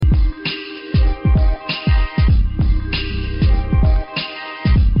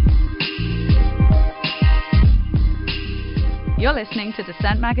listening to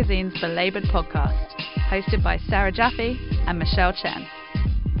Dissent Magazine's Belabored podcast, hosted by Sarah Jaffe and Michelle Chen.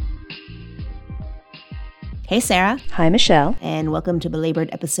 Hey, Sarah. Hi, Michelle. And welcome to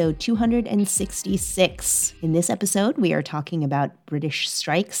Belabored episode 266. In this episode, we are talking about British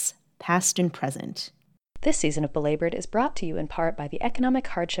strikes, past and present. This season of Belabored is brought to you in part by the Economic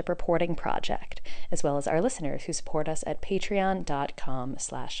Hardship Reporting Project, as well as our listeners who support us at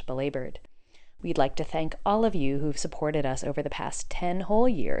patreon.com/belabored. We'd like to thank all of you who've supported us over the past 10 whole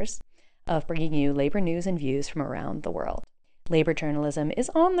years of bringing you labor news and views from around the world. Labor journalism is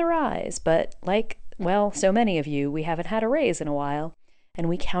on the rise, but so many of you, we haven't had a raise in a while, and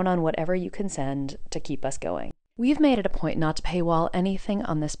we count on whatever you can send to keep us going. We've made it a point not to paywall anything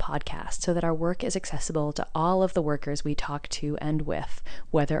on this podcast so that our work is accessible to all of the workers we talk to and with,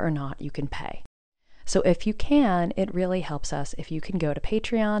 whether or not you can pay. So if you can, it really helps us if you can go to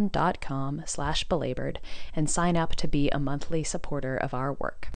patreon.com/belabored and sign up to be a monthly supporter of our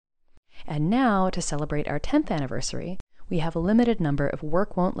work. And now, to celebrate our 10th anniversary, we have a limited number of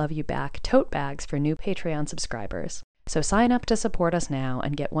Work Won't Love You Back tote bags for new Patreon subscribers. So sign up to support us now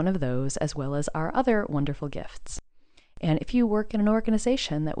and get one of those, as well as our other wonderful gifts. And if you work in an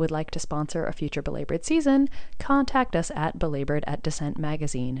organization that would like to sponsor a future Belabored season, contact us at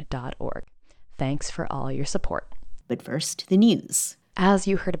belabored@dissentmagazine.org. Thanks for all your support. But first, the news. As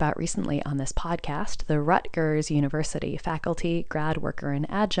you heard about recently on this podcast, the Rutgers University faculty, grad worker, and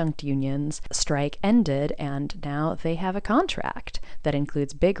adjunct unions strike ended, and now they have a contract that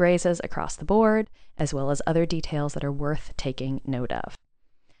includes big raises across the board, as well as other details that are worth taking note of.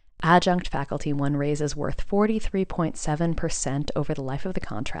 Adjunct faculty won raises worth 43.7% over the life of the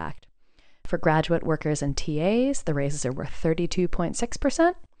contract. For graduate workers and TAs, the raises are worth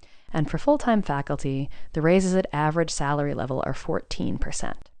 32.6%. And for full-time faculty, the raises at average salary level are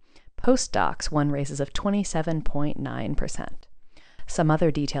 14%. Postdocs won raises of 27.9%. Some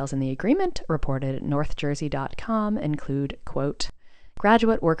other details in the agreement reported at northjersey.com include, quote,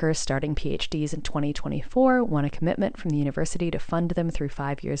 graduate workers starting PhDs in 2024 won a commitment from the university to fund them through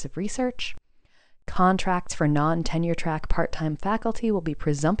 5 years of research. Contracts for non-tenure track part-time faculty will be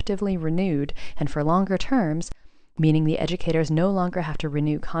presumptively renewed and for longer terms, meaning the educators no longer have to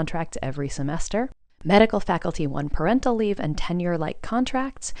renew contracts every semester. Medical faculty won parental leave and tenure-like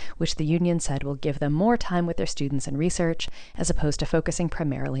contracts, which the union said will give them more time with their students and research, as opposed to focusing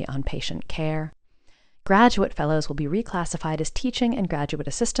primarily on patient care. Graduate fellows will be reclassified as teaching and graduate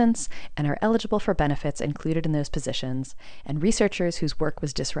assistants and are eligible for benefits included in those positions, and researchers whose work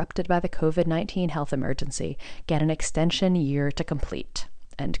was disrupted by the COVID-19 health emergency get an extension year to complete,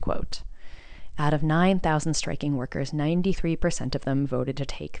 end quote. Out of 9,000 striking workers, 93% of them voted to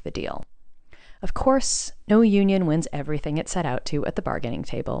take the deal. Of course, no union wins everything it set out to at the bargaining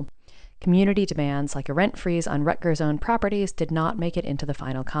table. Community demands like a rent freeze on Rutgers-owned properties did not make it into the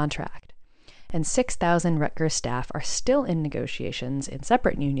final contract. And 6,000 Rutgers staff are still in negotiations in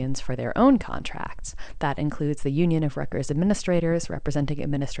separate unions for their own contracts. That includes the Union of Rutgers Administrators representing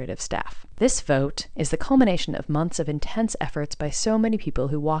administrative staff. This vote is the culmination of months of intense efforts by so many people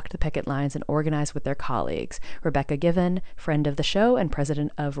who walked the picket lines and organized with their colleagues. Rebecca Given, friend of the show and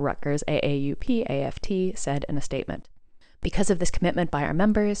president of Rutgers AAUP-AFT, said in a statement, "Because of this commitment by our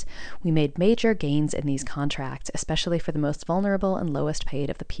members, we made major gains in these contracts, especially for the most vulnerable and lowest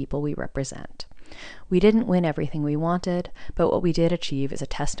paid of the people we represent. We didn't win everything we wanted, but what we did achieve is a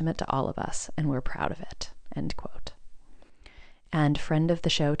testament to all of us, and we're proud of it." End quote. And friend of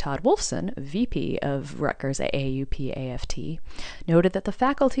the show Todd Wolfson, VP of Rutgers AAUP-AFT, noted that the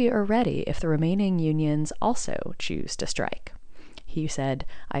faculty are ready if the remaining unions also choose to strike. He said,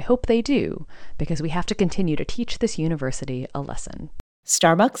 "I hope they do, because we have to continue to teach this university a lesson."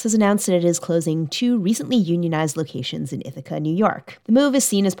 Starbucks has announced that it is closing 2 recently unionized locations in Ithaca, New York. The move is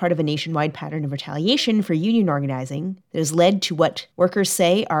seen as part of a nationwide pattern of retaliation for union organizing that has led to what workers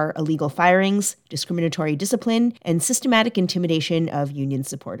say are illegal firings, discriminatory discipline, and systematic intimidation of union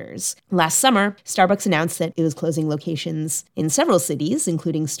supporters. Last summer, Starbucks announced that it was closing locations in several cities,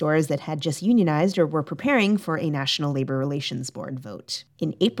 including stores that had just unionized or were preparing for a National Labor Relations Board vote.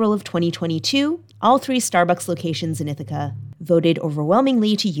 In April of 2022, all 3 Starbucks locations in Ithaca voted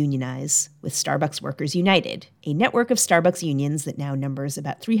overwhelmingly to unionize, with Starbucks Workers United, a network of Starbucks unions that now numbers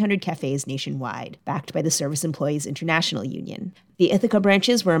about 300 cafes nationwide, backed by the Service Employees International Union. The Ithaca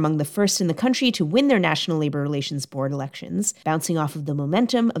branches were among the first in the country to win their National Labor Relations Board elections, bouncing off of the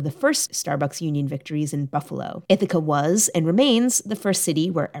momentum of the first Starbucks union victories in Buffalo. Ithaca was, and remains, the first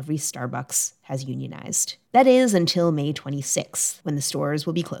city where every Starbucks has unionized. That is until May 26th, when the stores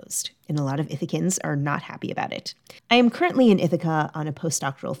will be closed, and a lot of Ithacans are not happy about it. I am currently in Ithaca on a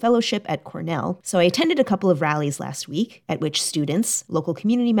postdoctoral fellowship at Cornell, so I attended a couple of rallies last week at which students, local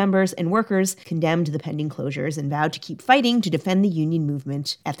community members, and workers condemned the pending closures and vowed to keep fighting to defend the union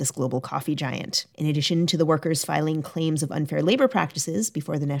movement at this global coffee giant. In addition to the workers filing claims of unfair labor practices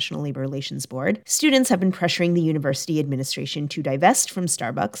before the National Labor Relations Board, students have been pressuring the university administration to divest from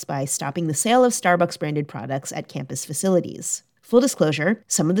Starbucks by stopping the sale of Starbucks-branded products at campus facilities. Full disclosure,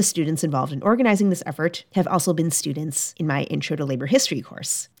 some of the students involved in organizing this effort have also been students in my Intro to Labor History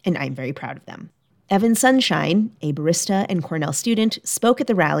course, and I'm very proud of them. Evan Sunshine, a barista and Cornell student, spoke at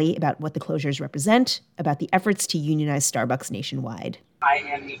the rally about what the closures represent, about the efforts to unionize Starbucks nationwide. I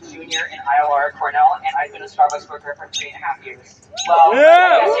am a junior in IOR at Cornell, and I've been a Starbucks worker for 3.5 years. Well,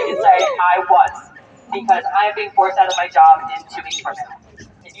 I guess you could say I was, because I am being forced out of my job in 2 weeks from now.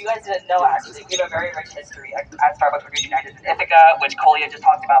 If you guys didn't know, actually, we have a very rich history at Starbucks Workers United in Ithaca, which Coley just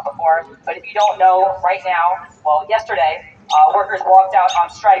talked about before. But if you don't know, right now, well, yesterday, workers walked out on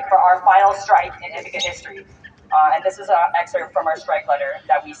strike for our final strike in Ithaca history. And this is an excerpt from our strike letter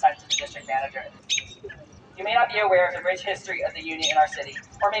that we sent to the district manager. You may not be aware of the rich history of the union in our city,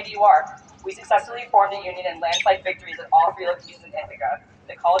 or maybe you are. We successfully formed a union in landslide victories at all 3 locations in Ithaca: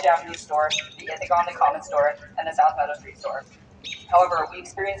 the College Avenue store, the Ithaca on the Common store, and the South Meadow Street store. However, we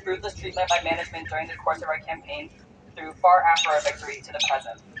experienced ruthless treatment by management during the course of our campaign through far after our victory to the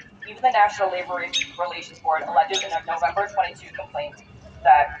present. Even the National Labor Relations Board alleged in a November 22 complaint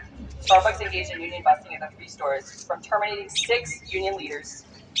that Starbucks engaged in union busting at the 3 stores, from terminating 6 union leaders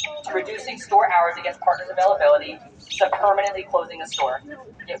to reducing store hours against partners' availability to permanently closing the store.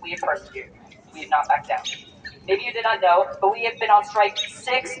 Yet we have persevered. We have not backed down. Maybe you did not know, but we have been on strike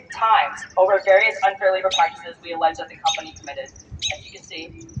 6 times over various unfair labor practices we allege that the company committed. As you can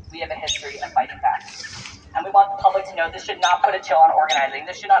see, we have a history of fighting back. And we want the public to know this should not put a chill on organizing.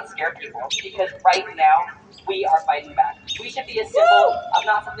 This should not scare people, because right now, we are fighting back. We should be a symbol of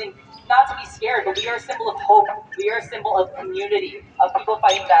not to be scared, but we are a symbol of hope. We are a symbol of community, of people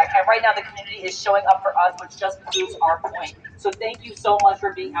fighting back. And right now, the community is showing up for us, which just proves our point. So thank you so much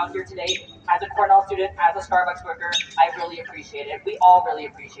for being out here today. As a Cornell student, as a Starbucks worker, I really appreciate it. We all really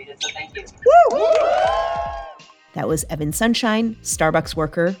appreciate it, so thank you. That was Evan Sunshine, Starbucks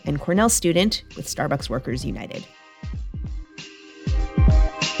worker and Cornell student with Starbucks Workers United.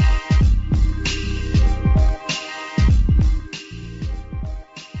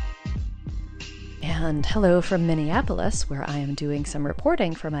 And hello from Minneapolis, where I am doing some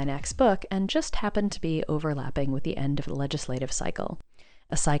reporting for my next book and just happened to be overlapping with the end of the legislative cycle,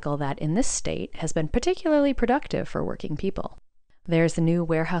 a cycle that in this state has been particularly productive for working people. There's the new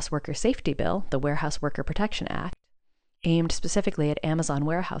Warehouse Worker Safety Bill, the Warehouse Worker Protection Act, aimed specifically at Amazon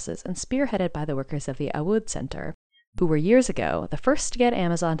warehouses and spearheaded by the workers of the Awood Center, who were years ago the first to get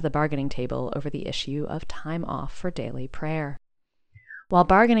Amazon to the bargaining table over the issue of time off for daily prayer. While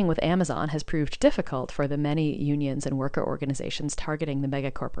bargaining with Amazon has proved difficult for the many unions and worker organizations targeting the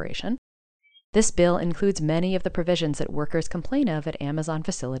megacorporation, this bill includes many of the provisions that workers complain of at Amazon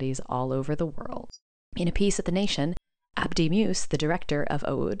facilities all over the world. In a piece at The Nation, Abdi Muse, the director of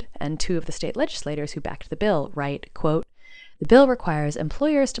Awood, and 2 of the state legislators who backed the bill, write, quote, "The bill requires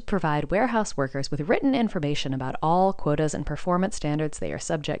employers to provide warehouse workers with written information about all quotas and performance standards they are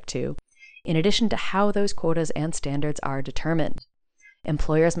subject to, in addition to how those quotas and standards are determined.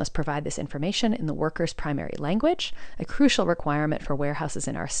 Employers must provide this information in the workers' primary language, a crucial requirement for warehouses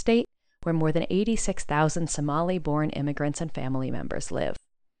in our state, where more than 86,000 Somali-born immigrants and family members live."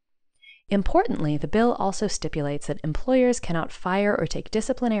 Importantly, the bill also stipulates that employers cannot fire or take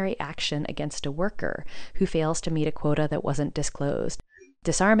disciplinary action against a worker who fails to meet a quota that wasn't disclosed,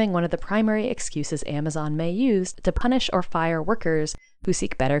 disarming one of the primary excuses Amazon may use to punish or fire workers who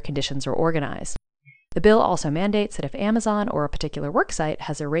seek better conditions or organize. The bill also mandates that if Amazon or a particular worksite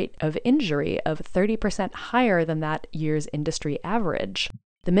has a rate of injury of 30% higher than that year's industry average,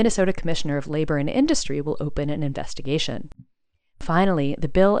 the Minnesota Commissioner of Labor and Industry will open an investigation. Finally, the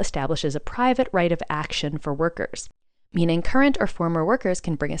bill establishes a private right of action for workers, meaning current or former workers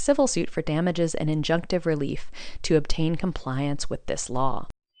can bring a civil suit for damages and injunctive relief to obtain compliance with this law.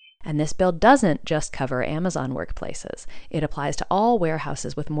 And this bill doesn't just cover Amazon workplaces. It applies to all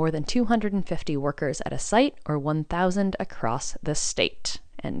warehouses with more than 250 workers at a site or 1,000 across the state,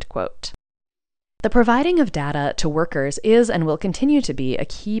 end quote. The providing of data to workers is and will continue to be a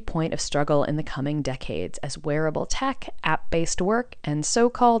key point of struggle in the coming decades as wearable tech, app-based work, and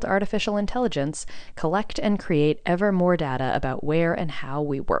so-called artificial intelligence collect and create ever more data about where and how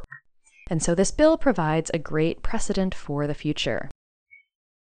we work. And so this bill provides a great precedent for the future.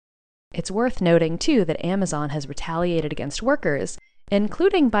 It's worth noting, too, that Amazon has retaliated against workers,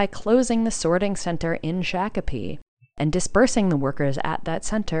 including by closing the sorting center in Shakopee, and dispersing the workers at that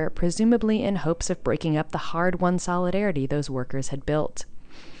center, presumably in hopes of breaking up the hard-won solidarity those workers had built.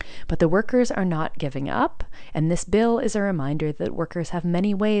 But the workers are not giving up, and this bill is a reminder that workers have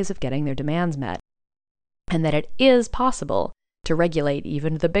many ways of getting their demands met, and that it is possible to regulate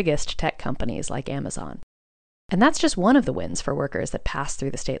even the biggest tech companies like Amazon. And that's just one of the wins for workers that passed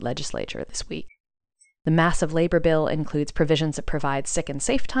through the state legislature this week. The massive labor bill includes provisions that provide sick and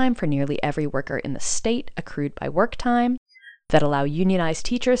safe time for nearly every worker in the state accrued by work time, that allow unionized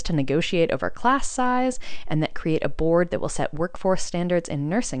teachers to negotiate over class size, and that create a board that will set workforce standards in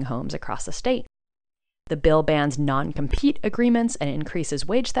nursing homes across the state. The bill bans non-compete agreements and increases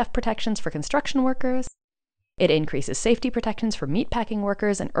wage theft protections for construction workers. It increases safety protections for meatpacking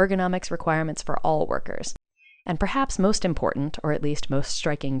workers and ergonomics requirements for all workers. And perhaps most important, or at least most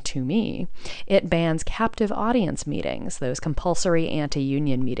striking to me, it bans captive audience meetings, those compulsory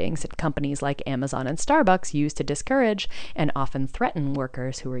anti-union meetings that companies like Amazon and Starbucks use to discourage and often threaten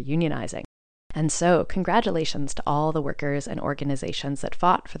workers who are unionizing. And so, congratulations to all the workers and organizations that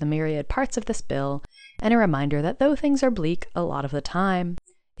fought for the myriad parts of this bill, and a reminder that though things are bleak a lot of the time,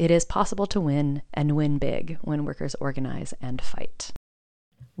 it is possible to win, and win big, when workers organize and fight.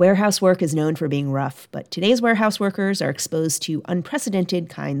 Warehouse work is known for being rough, but today's warehouse workers are exposed to unprecedented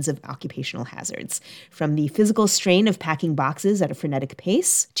kinds of occupational hazards, from the physical strain of packing boxes at a frenetic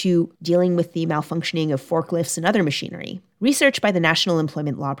pace to dealing with the malfunctioning of forklifts and other machinery. Research by the National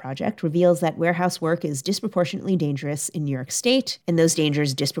Employment Law Project reveals that warehouse work is disproportionately dangerous in New York State, and those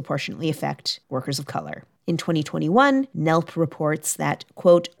dangers disproportionately affect workers of color. In 2021, NELP reports that,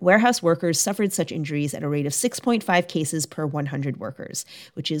 quote, warehouse workers suffered such injuries at a rate of 6.5 cases per 100 workers,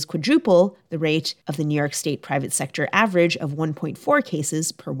 which is quadruple the rate of the New York State private sector average of 1.4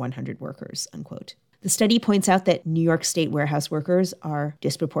 cases per 100 workers, unquote. The study points out that New York State warehouse workers are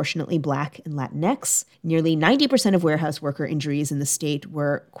disproportionately Black and Latinx. Nearly 90% of warehouse worker injuries in the state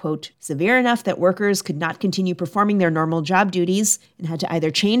were, quote, severe enough that workers could not continue performing their normal job duties and had to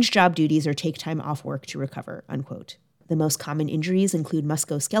either change job duties or take time off work to recover, unquote. The most common injuries include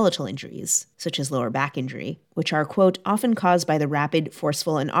musculoskeletal injuries, such as lower back injury, which are, quote, often caused by the rapid,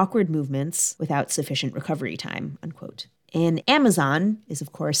 forceful, and awkward movements without sufficient recovery time, unquote. And Amazon is,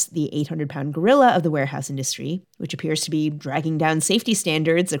 of course, the 800-pound gorilla of the warehouse industry, which appears to be dragging down safety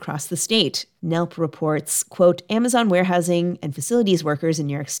standards across the state. NELP reports, quote, Amazon warehousing and facilities workers in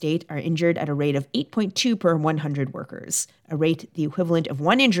New York State are injured at a rate of 8.2 per 100 workers, a rate the equivalent of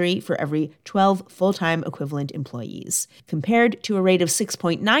 1 injury for every 12 full-time equivalent employees, compared to a rate of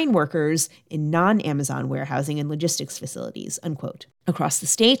 6.9 workers in non-Amazon warehousing and logistics facilities, unquote. Across the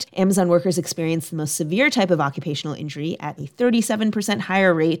state, Amazon workers experience the most severe type of occupational injury at a 37%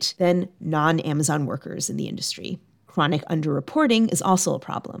 higher rate than non-Amazon workers in the industry. Chronic underreporting is also a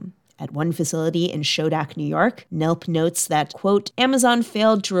problem. At one facility in Shodak, New York, NELP notes that, quote, Amazon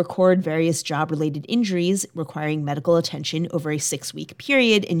failed to record various job-related injuries requiring medical attention over a 6-week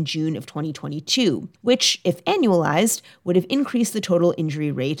period in June of 2022, which, if annualized, would have increased the total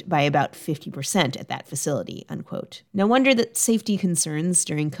injury rate by about 50% at that facility, unquote. No wonder that safety concerns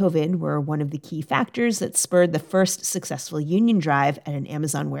during COVID were one of the key factors that spurred the first successful union drive at an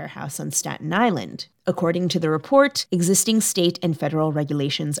Amazon warehouse on Staten Island. According to the report, existing state and federal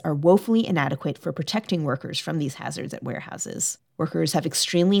regulations are woefully inadequate for protecting workers from these hazards at warehouses. Workers have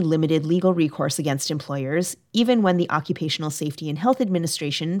extremely limited legal recourse against employers, even when the Occupational Safety and Health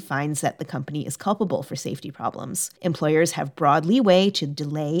Administration finds that the company is culpable for safety problems. Employers have broad leeway to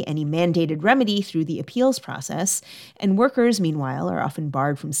delay any mandated remedy through the appeals process, and workers, meanwhile, are often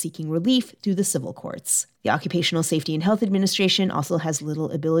barred from seeking relief through the civil courts. The Occupational Safety and Health Administration also has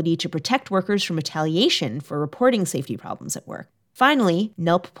little ability to protect workers from retaliation for reporting safety problems at work. Finally,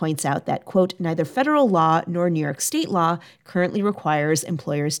 NELP points out that, quote, neither federal law nor New York state law currently requires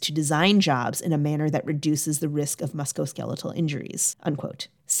employers to design jobs in a manner that reduces the risk of musculoskeletal injuries, unquote.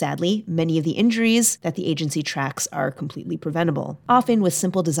 Sadly, many of the injuries that the agency tracks are completely preventable, often with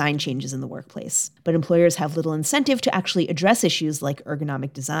simple design changes in the workplace. But employers have little incentive to actually address issues like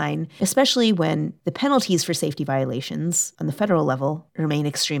ergonomic design, especially when the penalties for safety violations on the federal level remain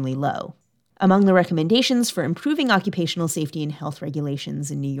extremely low. Among the recommendations for improving occupational safety and health regulations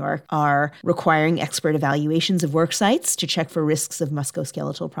in New York are requiring expert evaluations of work sites to check for risks of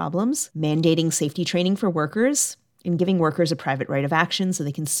musculoskeletal problems, mandating safety training for workers, and giving workers a private right of action so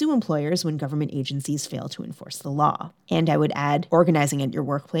they can sue employers when government agencies fail to enforce the law. And I would add organizing at your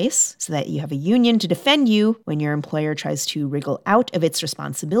workplace so that you have a union to defend you when your employer tries to wriggle out of its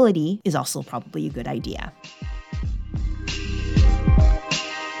responsibility is also probably a good idea.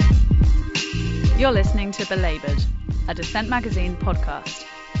 You're listening to Belabored, a Dissent Magazine podcast.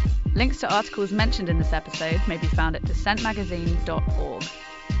 Links to articles mentioned in this episode may be found at dissentmagazine.org.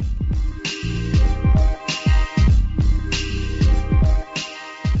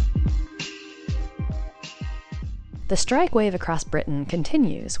 The strike wave across Britain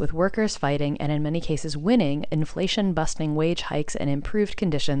continues, with workers fighting and in many cases winning inflation-busting wage hikes and improved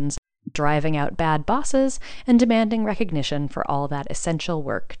conditions, driving out bad bosses, and demanding recognition for all that essential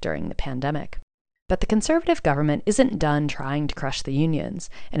work during the pandemic. But the Conservative government isn't done trying to crush the unions,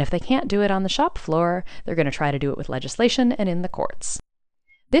 and if they can't do it on the shop floor, they're going to try to do it with legislation and in the courts.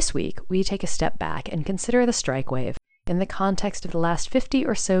 This week, we take a step back and consider the strike wave in the context of the last 50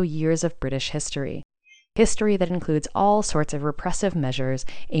 or so years of British history. History that includes all sorts of repressive measures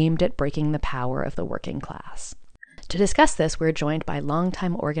aimed at breaking the power of the working class. To discuss this, we're joined by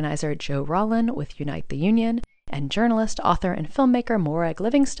longtime organizer Jo Rollin with Unite the Union and journalist, author, and filmmaker Morag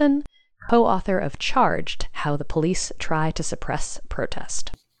Livingstone, co-author of Charged: How the Police Try to Suppress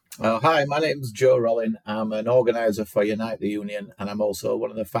Protest. Hi, my name's Jo Rollin. I'm an organiser for Unite the Union, and I'm also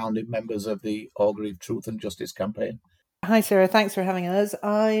one of the founding members of the Orgreave Truth and Justice campaign. Hi Sarah, thanks for having us.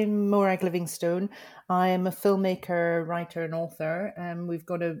 I'm Morag Livingstone. I am a filmmaker, writer and author. We've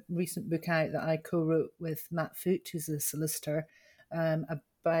got a recent book out that I co-wrote with Matt Foote, who's a solicitor,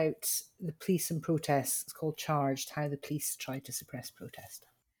 about the police and protests. It's called Charged: How the Police Try to Suppress Protest.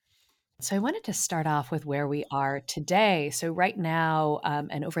 So I wanted to start off with where we are today. So right now,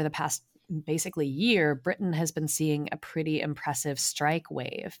 and over the past basically year, Britain has been seeing a pretty impressive strike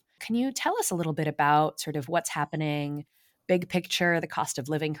wave. Can you tell us a little bit about sort of what's happening, big picture, the cost of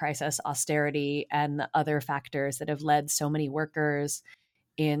living crisis, austerity, and the other factors that have led so many workers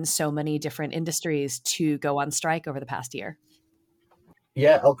in so many different industries to go on strike over the past year?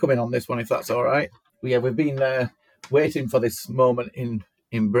 Yeah, I'll come in on this one if that's all right. Yeah, we've been waiting for this moment in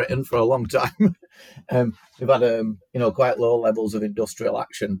Britain for a long time. We've had quite low levels of industrial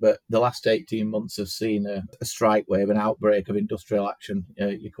action, but the last 18 months have seen a strike wave, an outbreak of industrial action.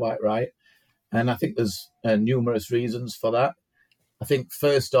 You're quite right. And I think there's numerous reasons for that. I think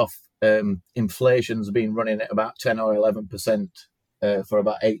first off, inflation's been running at about 10 or 11% for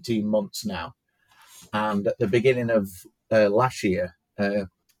about 18 months now. And at the beginning of last year,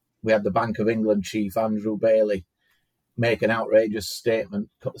 we had the Bank of England chief, Andrew Bailey, make an outrageous statement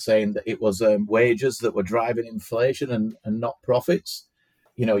saying that it was wages that were driving inflation and not profits.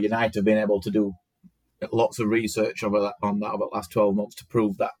 Unite have been able to do lots of research on that over the last 12 months to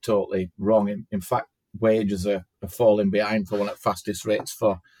prove that totally wrong. In fact, wages are falling behind for one of the fastest rates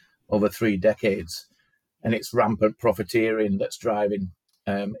for over 3 decades. And it's rampant profiteering that's driving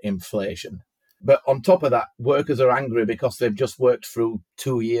inflation. But on top of that, workers are angry because they've just worked through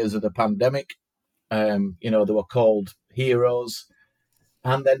 2 years of the pandemic. They were called heroes.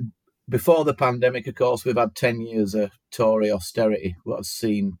 And then before the pandemic, of course, we've had 10 years of Tory austerity, what has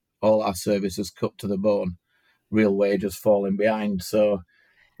seen all our services cut to the bone, real wages falling behind. So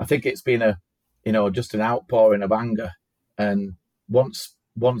I think it's been just an outpouring of anger. And once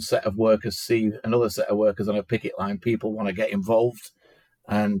one set of workers see another set of workers on a picket line, people want to get involved.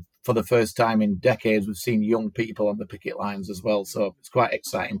 And for the first time in decades, we've seen young people on the picket lines as well. So it's quite an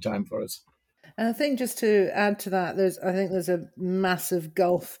exciting time for us. And I think just to add to that, there's a massive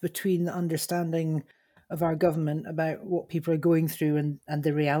gulf between the understanding of our government about what people are going through and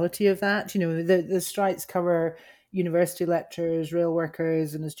the reality of that. The strikes cover university lecturers, rail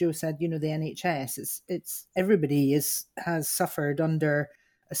workers, and as Jo said, the NHS. It's everybody has suffered under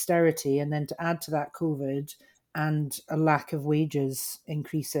austerity, and then to add to that COVID and a lack of wages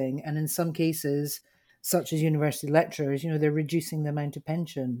increasing, and in some cases, such as university lecturers, they're reducing the amount of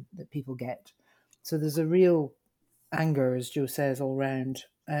pension that people get. So there's a real anger, as Jo says, all round.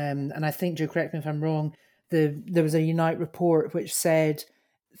 And I think, Jo, correct me if I'm wrong, there was a Unite report which said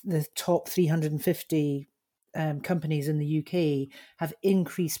the top 350 companies in the UK have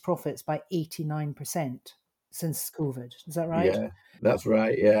increased profits by 89% since COVID. Is that right? Yeah, that's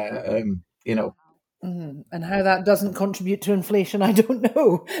right. Yeah. And how that doesn't contribute to inflation, I don't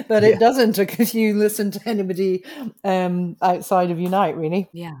know. But it doesn't, if you listen to anybody outside of Unite, really.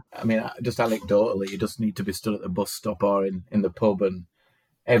 Yeah. I mean, just anecdotally, you just need to be stood at the bus stop or in the pub and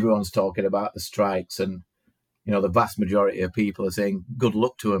everyone's talking about the strikes and, the vast majority of people are saying good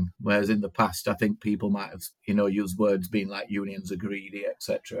luck to them. Whereas in the past, I think people might have, used words being like unions are greedy,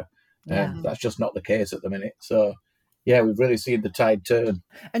 etc. That's just not the case at the minute. So, yeah, we've really seen the tide turn.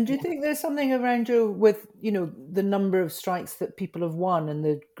 And do you think there's something around, Jo, with, the number of strikes that people have won and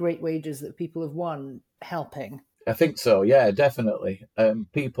the great wages that people have won helping? I think so, yeah, definitely.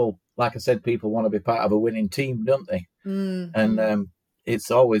 People, like I said, people want to be part of a winning team, don't they? Mm-hmm. And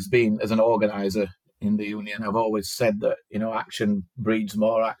it's always been, as an organiser, in the union have always said that, action breeds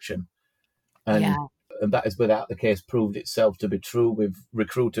more action. And that is without the case proved itself to be true. We've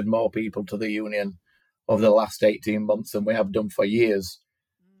recruited more people to the union over the last 18 months than we have done for years.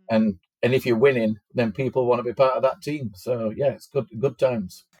 And if you're winning, then people want to be part of that team. So, yeah, it's good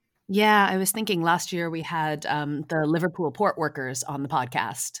times. Yeah, I was thinking last year we had the Liverpool port workers on the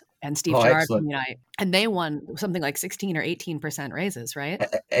podcast and Steve Gerrard from Unite, and they won something like 16 or 18% raises, right?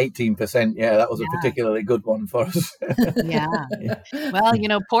 18%, yeah, that was a particularly good one for us. Yeah.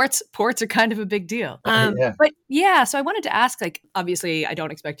 Well, ports are kind of a big deal. But yeah, so I wanted to ask, obviously I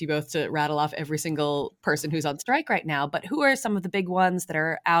don't expect you both to rattle off every single person who's on strike right now, but who are some of the big ones that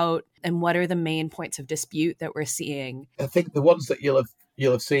are out, and what are the main points of dispute that we're seeing? I think the ones that you'll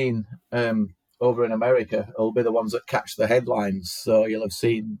have seen over in America will be the ones that catch the headlines. So you'll have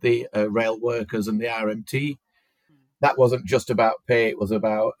seen the rail workers and the RMT. That wasn't just about pay; it was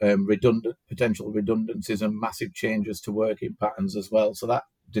about potential redundancies and massive changes to working patterns as well. So that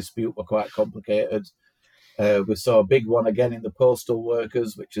dispute were quite complicated. We saw a big one again in the postal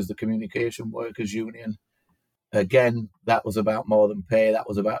workers, which is the communication workers union. Again, that was about more than pay. That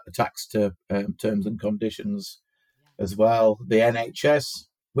was about attacks to terms and conditions as well. The NHS,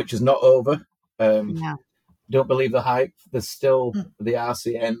 which is not over. Don't believe the hype. There's still the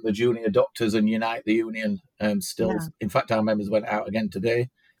RCN, the junior doctors, and Unite the Union. Still, in fact, our members went out again today.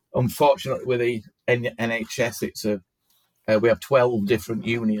 Unfortunately, with the NHS, we have 12 different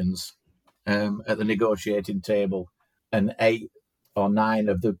unions at the negotiating table, and 8 or 9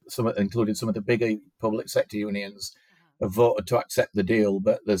 of including some of the bigger public sector unions, have voted to accept the deal.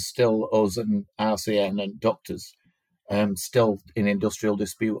 But there's still us and RCN and doctors still in industrial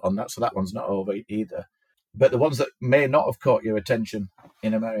dispute on that. So that one's not over either. But the ones that may not have caught your attention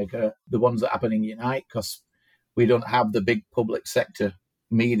in America, the ones that happen in Unite, because we don't have the big public sector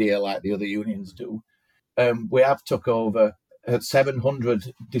media like the other unions do. We have took over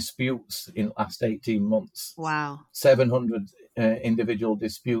 700 disputes in the last 18 months. Wow. 700 individual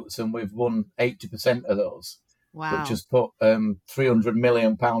disputes, and we've won 80% of those. Wow. Which has put £300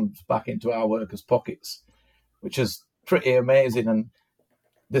 million back into our workers' pockets, which is pretty amazing. And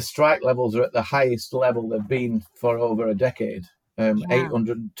the strike levels are at the highest level they've been for over a decade.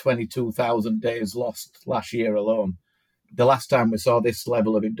 822,000 days lost last year alone. The last time we saw this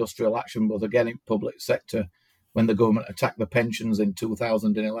level of industrial action was again in public sector when the government attacked the pensions in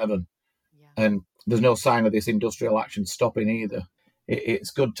 2011. And there's no sign of this industrial action stopping either.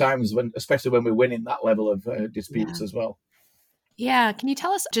 It's good times, especially when we're winning that level of disputes as well. Yeah. Can you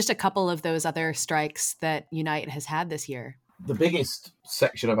tell us just a couple of those other strikes that Unite has had this year? The biggest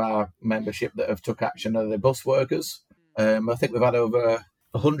section of our membership that have took action are the bus workers. I think we've had over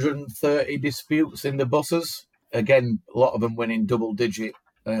 130 disputes in the buses. Again, a lot of them winning double-digit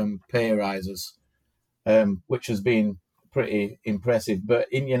pay rises, which has been pretty impressive. But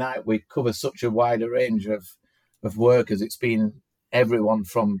in Unite, we cover such a wider range of workers. It's been everyone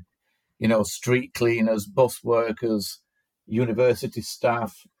from, street cleaners, bus workers, university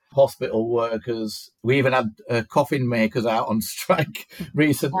staff, hospital workers. We even had coffin makers out on strike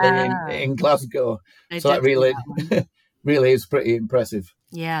recently in Glasgow. So that really is pretty impressive.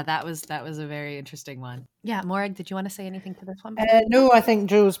 Yeah, that was a very interesting one. Yeah, Morag, did you want to say anything to this one? No, I think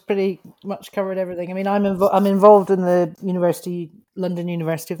Joe's pretty much covered everything. I mean, I'm involved in the London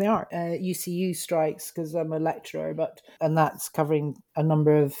University of the Art, UCU strikes, because I'm a lecturer, and that's covering a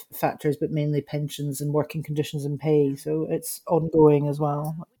number of factors, but mainly pensions and working conditions and pay. So it's ongoing as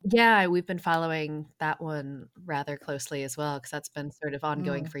well. Yeah, we've been following that one rather closely as well, because that's been sort of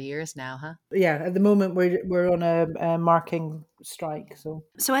ongoing for years now, huh? Yeah, at the moment we're on a marking strike.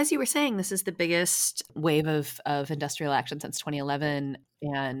 So as you were saying, this is the biggest wave of industrial action since 2011,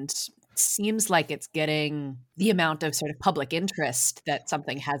 and seems like it's getting the amount of sort of public interest that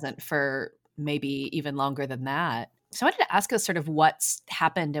something hasn't for maybe even longer than that. So I wanted to ask us sort of what's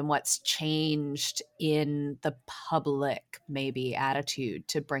happened and what's changed in the public maybe attitude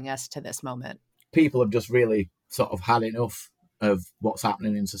to bring us to this moment. People have just really sort of had enough of what's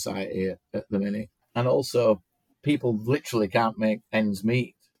happening in society at the minute. And also people literally can't make ends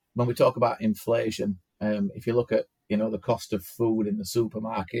meet. When we talk about inflation, if you look at, the cost of food in the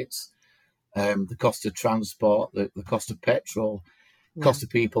supermarkets, the cost of transport, the cost of petrol, cost of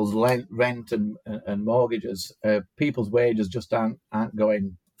people's rent and mortgages, people's wages just aren't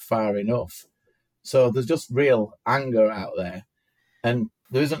going far enough. So there's just real anger out there. And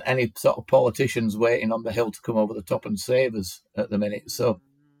there isn't any sort of politicians waiting on the hill to come over the top and save us at the minute. So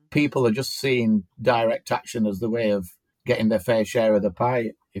people are just seeing direct action as the way of getting their fair share of the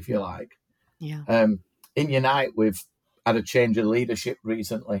pie, if you like. Yeah. In Unite, we've had a change of leadership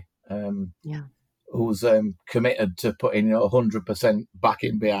recently. who's committed to putting 100%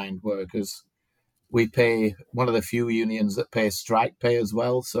 backing behind workers. We pay one of the few unions that pay strike pay as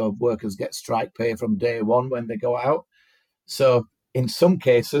well, so workers get strike pay from day one when they go out. So in some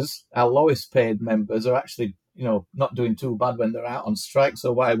cases, our lowest paid members are actually not doing too bad when they're out on strike.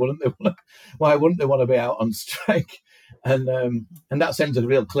 So why wouldn't they want to be out on strike? And that sends a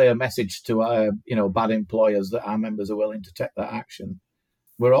real clear message to our bad employers that our members are willing to take that action.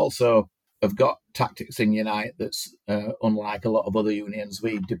 We're also have got tactics in Unite that's unlike a lot of other unions.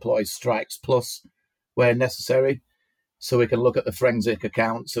 We deploy strikes plus where necessary, so we can look at the forensic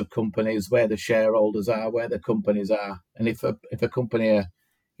accounts of companies, where the shareholders are, where the companies are, and if a company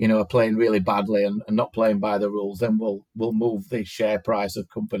are playing really badly and not playing by the rules, then we'll move the share price of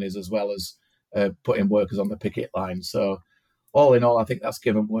companies as well as putting workers on the picket line. So all in all, I think that's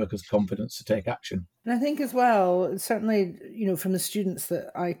given workers confidence to take action. And I think as well, certainly, from the students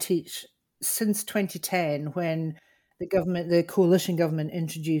that I teach, since 2010, when the coalition government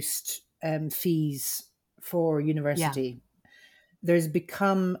introduced fees for university, there's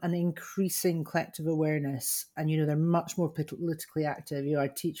become an increasing collective awareness, and they're much more politically active. I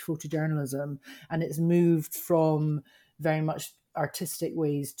teach photojournalism, and it's moved from very much artistic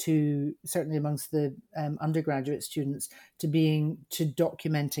ways to, certainly amongst the undergraduate students, to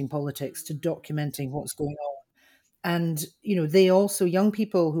documenting politics, to documenting what's going on. And they also, young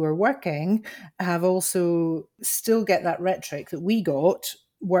people who are working, have also still get that rhetoric that we got: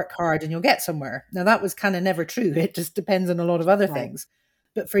 work hard and you'll get somewhere. Now, that was kind of never true. It just depends on a lot of other things.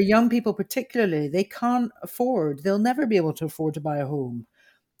 But for young people particularly, they'll never be able to afford to buy a home.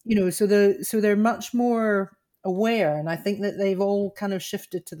 So they're much more aware. And I think that they've all kind of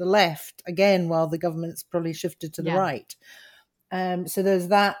shifted to the left again, while the government's probably shifted to the right. So there's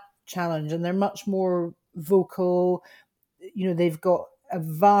that challenge, and they're much more vocal. They've got a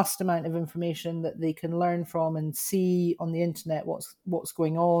vast amount of information that they can learn from and see on the internet what's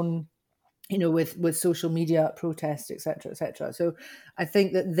going on, with social media protests, etc., etc. So I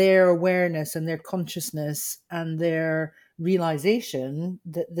think that their awareness and their consciousness and their realization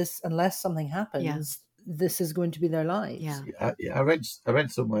that this, unless something happens, this is going to be their lives. I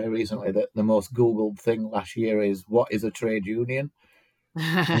read somewhere recently that the most Googled thing last year is, what is a trade union? In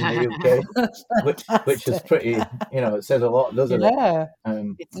the UK, which is pretty, it says a lot, doesn't it?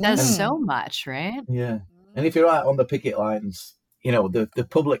 It says so much, right? Yeah. And if you're out on the picket lines, the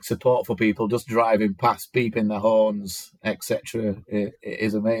public support for people just driving past, beeping their horns, etc.,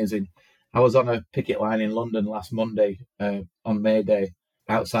 is amazing. I was on a picket line in London last Monday on May Day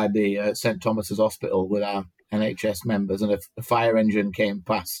outside the St Thomas's Hospital with our NHS members, and a fire engine came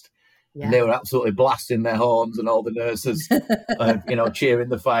past. Yeah. And they were absolutely blasting their horns, and all the nurses, cheering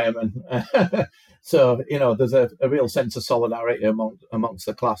the firemen. So, there's a real sense of solidarity amongst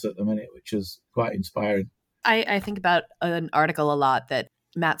the class at the minute, which is quite inspiring. I think about an article a lot that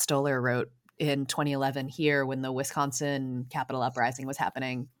Matt Stoller wrote in 2011 here when the Wisconsin Capitol uprising was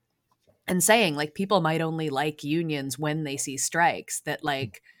happening, and saying, people might only like unions when they see strikes, that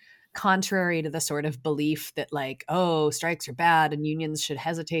contrary to the sort of belief that strikes are bad and unions should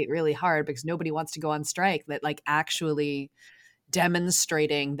hesitate really hard because nobody wants to go on strike, that actually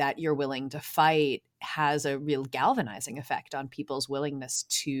demonstrating that you're willing to fight has a real galvanizing effect on people's willingness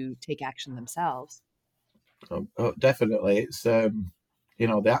to take action themselves. Oh, definitely. It's the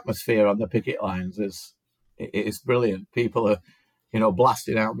atmosphere on the picket lines is brilliant. People are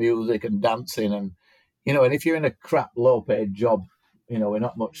blasting out music and dancing, and and if you're in a crap low paid job, we're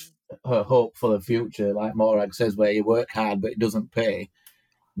not much hope for the future, like Morag says, where you work hard but it doesn't pay.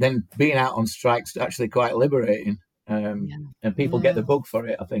 Then being out on strike's actually quite liberating, and people get the bug for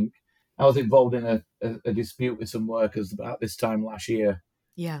it. I think I was involved in a dispute with some workers about this time last year,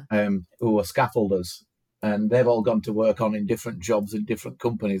 who were scaffolders, and they've all gone to work in different jobs in different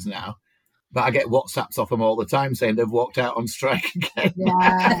companies now. But I get WhatsApps off them all the time saying they've walked out on strike again.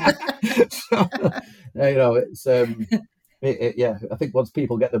 Yeah. So, it's I think once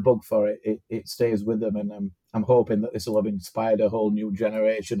people get the bug for it, it stays with them, and I'm hoping that this will have inspired a whole new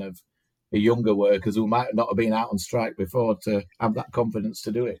generation of younger workers who might not have been out on strike before to have that confidence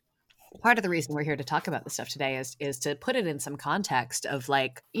to do it. Part of the reason we're here to talk about this stuff today is to put it in some context of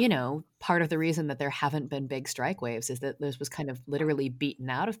part of the reason that there haven't been big strike waves is that this was kind of literally beaten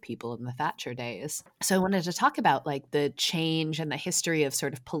out of people in the Thatcher days. So I wanted to talk about the change and the history of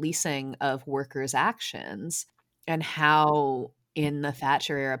sort of policing of workers' actions, and how in the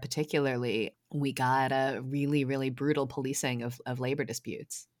Thatcher era particularly, we got a really, really brutal policing of labor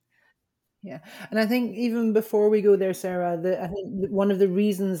disputes. Yeah, and I think even before we go there, Sarah, I think one of the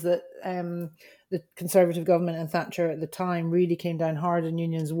reasons that the Conservative government and Thatcher at the time really came down hard on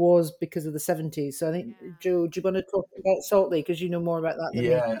unions was because of the 70s. So I think, Joe, do you want to talk about Salt Lake, because you know more about that than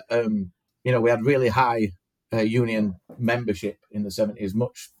me? Yeah, we had really high union membership in the 70s,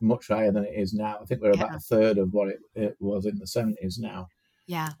 much higher than it is now. I think we're about a third of what it was in the 70s now.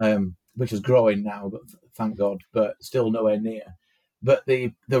 Yeah. Which is growing now, but thank God, but still nowhere near. But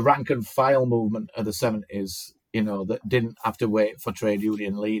the rank and file movement of the 70s, that didn't have to wait for trade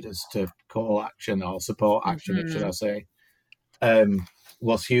union leaders to call action or support action, should I say,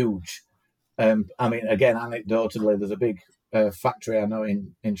 was huge. I mean, again, anecdotally, there's a big factory I know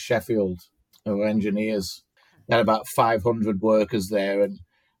in Sheffield of engineers. They had about 500 workers there, and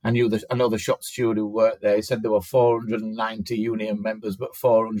I know the shop steward who worked there. He said there were 490 union members, but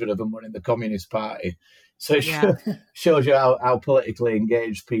 400 of them were in the Communist Party. So it shows you how politically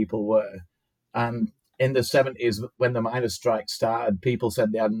engaged people were. And in the 70s, when the miners' strike started, people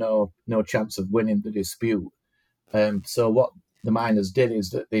said they had no chance of winning the dispute. So what the miners did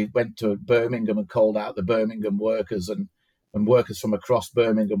is that they went to Birmingham and called out the Birmingham workers, and workers from across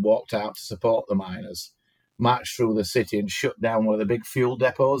Birmingham walked out to support the miners, marched through the city and shut down one of the big fuel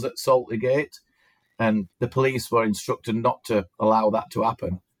depots at Saltygate. And the police were instructed not to allow that to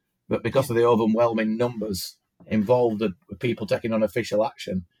happen. But because of the overwhelming numbers involved with people taking unofficial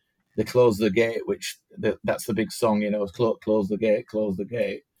action, they closed the gate, that's the big song, close the gate, close the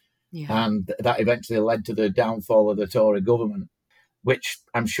gate. Yeah. And that eventually led to the downfall of the Tory government, which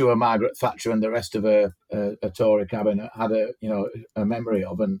I'm sure Margaret Thatcher and the rest of her Tory cabinet had a memory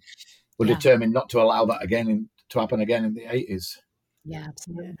of, and were determined not to allow that to happen again in the 80s. Yeah,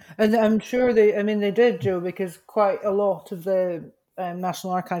 absolutely. And I'm sure they did, Joe, because quite a lot of the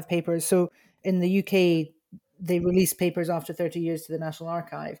National Archive papers, so in the UK, they release papers after 30 years to the National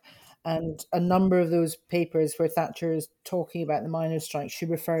Archive. And a number of those papers where Thatcher is talking about the miners' strike, she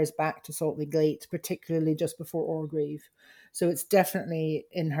refers back to Salt Lake Gate, particularly just before Orgrave. So it's definitely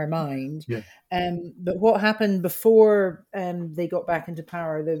in her mind. Yeah. But what happened before they got back into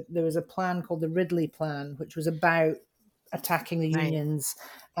power, there was a plan called the Ridley Plan, which was about attacking the unions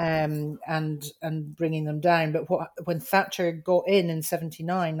and bringing them down. But when Thatcher got in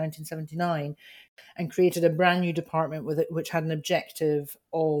 1979, and created a brand new department with it, which had an objective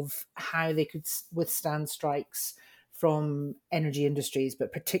of how they could withstand strikes from energy industries,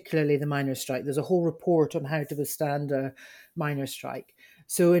 but particularly the miners' strike. There's a whole report on how to withstand a miners' strike.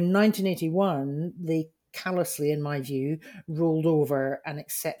 So in 1981, they callously, in my view, rolled over and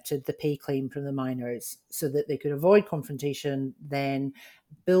accepted the pay claim from the miners so that they could avoid confrontation, then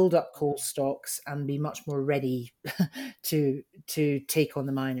build up coal stocks and be much more ready to take on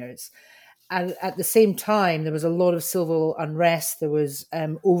the miners. And at the same time, there was a lot of civil unrest. There was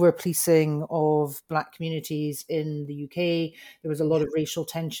over-policing of Black communities in the UK. There was a lot of racial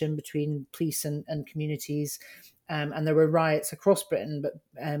tension between police and communities. And there were riots across Britain, but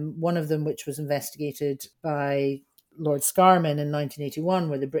one of them, which was investigated by Lord Scarman in 1981,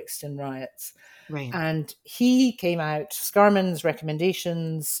 were the Brixton riots. Right. And he came out, Scarman's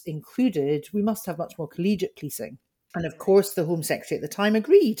recommendations included, we must have much more collegiate policing. And of course, the Home Secretary at the time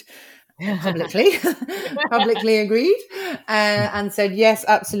agreed. Publicly agreed and said, yes,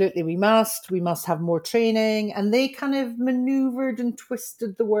 absolutely, we must have more training. And they kind of maneuvered and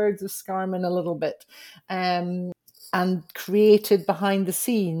twisted the words of Scarman a little bit and created behind the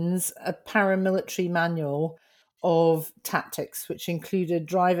scenes a paramilitary manual of tactics, which included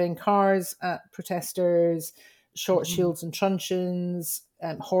driving cars at protesters, short shields and truncheons,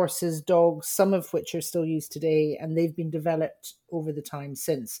 horses, dogs, some of which are still used today, and they've been developed over the time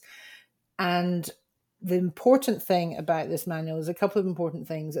since. And the important thing about this manual is a couple of important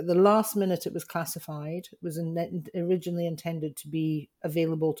things. At the last minute, it was classified. It was originally intended to be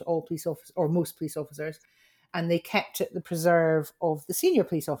available to all police officers, or most police officers, and they kept it the preserve of the senior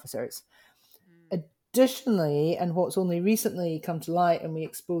police officers. Additionally, and what's only recently come to light and we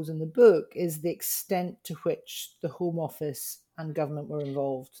expose in the book, is the extent to which the Home Office and government were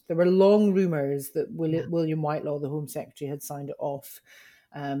involved. There were long rumours that William Whitelaw, the Home Secretary, had signed it off.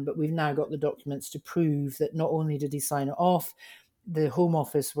 But we've now got the documents to prove that not only did he sign it off, the Home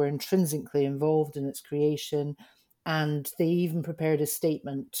Office were intrinsically involved in its creation, and they even prepared a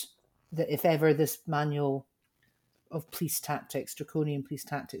statement that if ever this manual of police tactics, draconian police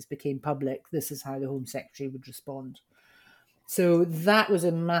tactics, became public, this is how the Home Secretary would respond. So that was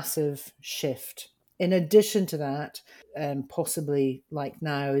a massive shift. In addition to that, possibly like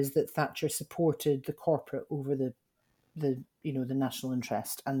now, is that Thatcher supported the corporate over the national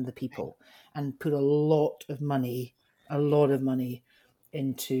interest and the people, and put a lot of money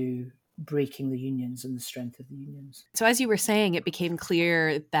into breaking the unions and the strength of the unions. So as you were saying, it became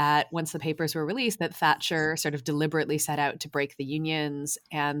clear that once the papers were released, that Thatcher sort of deliberately set out to break the unions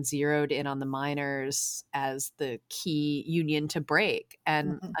and zeroed in on the miners as the key union to break.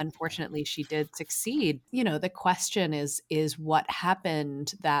 And unfortunately, she did succeed. You know, the question is what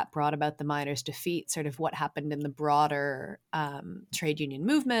happened that brought about the miners' defeat, sort of what happened in the broader trade union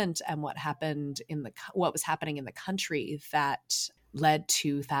movement, and what was happening in the country that led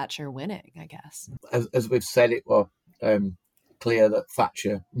to Thatcher winning, I guess. As we've said, it was clear that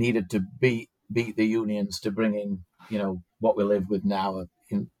Thatcher needed to beat the unions to bring in, what we live with now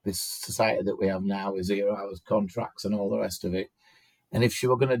in this society that we have now with 0 hours contracts and all the rest of it. And if she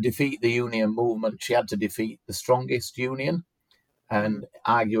were going to defeat the union movement, she had to defeat the strongest union. And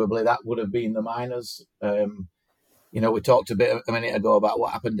arguably that would have been the miners. We talked a minute ago about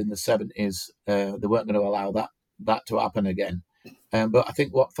what happened in the 70s. They weren't going to allow that to happen again. But I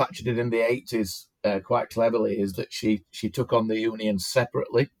think what Thatcher did in the 80s quite cleverly is that she took on the unions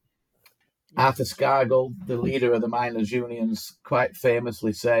separately. Arthur Scargill, the leader of the miners' unions, quite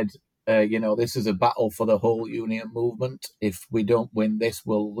famously said, this is a battle for the whole union movement. If we don't win this,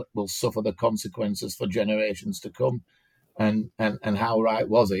 we'll suffer the consequences for generations to come. And how right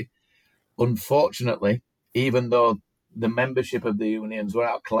was he? Unfortunately, even though the membership of the unions were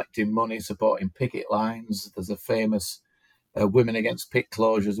out collecting money, supporting picket lines, there's a famous Women Against Pit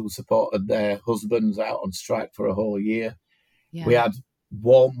Closures who supported their husbands out on strike for a whole year. Yeah. We had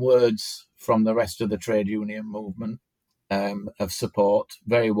warm words from the rest of the trade union movement of support,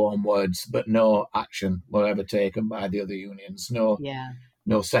 very warm words, but no action were ever taken by the other unions.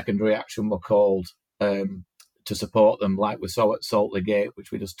 No secondary action were called to support them, like we saw at Saltley Gate,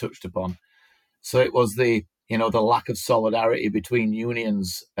 which we just touched upon. So it was the lack of solidarity between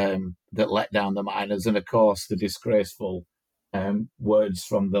unions that let down the miners, and of course the disgraceful words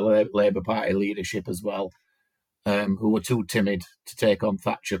from the Labour Party leadership as well, who were too timid to take on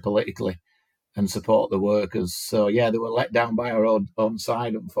Thatcher politically and support the workers. So yeah, they were let down by our own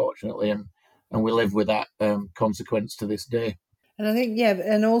side, unfortunately, and we live with that consequence to this day. And I think,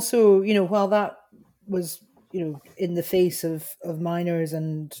 and also, while that was, in the face of miners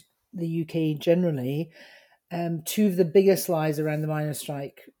and the UK generally, two of the biggest lies around the miners'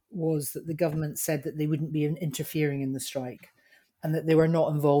 strike was that the government said that they wouldn't be interfering in the strike and that they were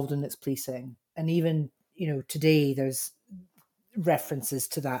not involved in its policing. And even, today there's references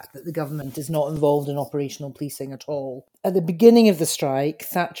to that the government is not involved in operational policing at all. At the beginning of the strike,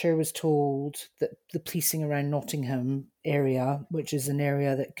 Thatcher was told that the policing around Nottingham area, which is an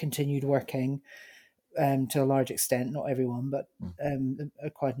area that continued working to a large extent, not everyone, but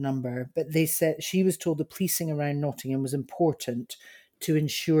quite a number. But they said she was told the policing around Nottingham was important to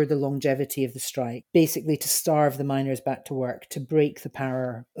ensure the longevity of the strike, basically to starve the miners back to work, to break the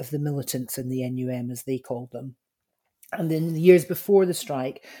power of the militants in the NUM, as they called them. And in the years before the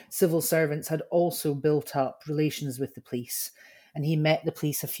strike, civil servants had also built up relations with the police. And he met the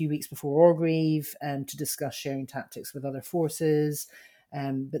police a few weeks before Orgreave to discuss sharing tactics with other forces.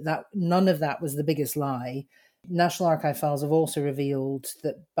 But none of that was the biggest lie. National Archive files have also revealed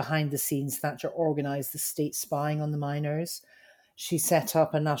that behind the scenes, Thatcher organised the state spying on the miners. She set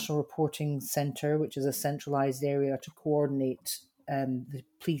up a national reporting centre, which is a centralised area to coordinate the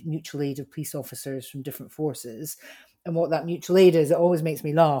mutual aid of police officers from different forces. And what that mutual aid is, it always makes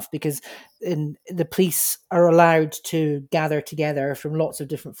me laugh because the police are allowed to gather together from lots of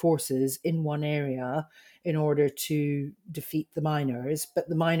different forces in one area in order to defeat the miners. But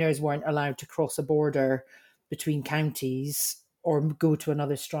the miners weren't allowed to cross a border between counties or go to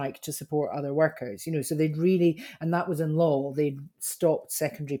another strike to support other workers. So they'd really, and that was in law, they'd stopped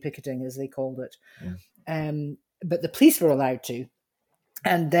secondary picketing, as they called it. Yeah. But the police were allowed to.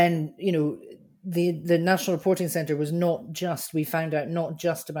 And then, the National Reporting Centre was we found out not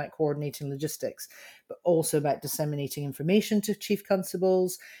just about coordinating logistics, but also about disseminating information to chief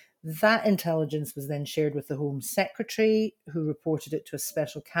constables. That intelligence was then shared with the Home Secretary, who reported it to a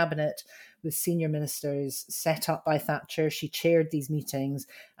special cabinet with senior ministers set up by Thatcher. She chaired these meetings,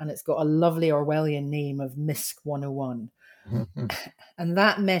 and it's got a lovely Orwellian name of MISC 101. Mm-hmm. And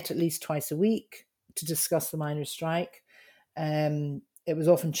that met at least twice a week to discuss the miners' strike. It was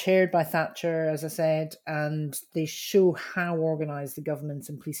often chaired by Thatcher, as I said, and they show how organised the government's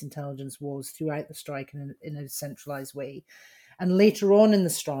and police intelligence was throughout the strike in a centralised way. And later on in the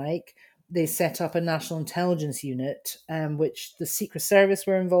strike, they set up a national intelligence unit, which the Secret Service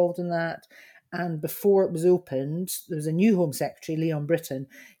were involved in that. And before it was opened, there was a new Home Secretary, Leon Britton.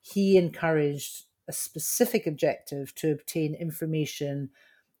 He encouraged a specific objective to obtain information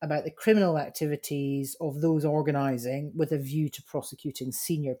about the criminal activities of those organising with a view to prosecuting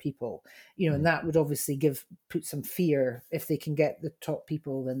senior people. And that would obviously put some fear. If they can get the top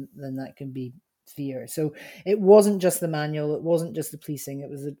people, then that can be fear. So it wasn't just the manual, it wasn't just the policing, it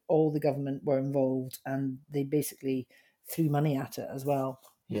was that all the government were involved, and they basically threw money at it as well.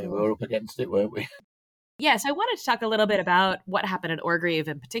 Yeah, we were up against it, weren't we? Yeah, so I wanted to talk a little bit about what happened at Orgreave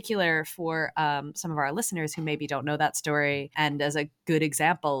in particular for some of our listeners who maybe don't know that story, and as a good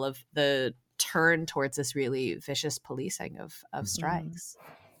example of the turn towards this really vicious policing of strikes.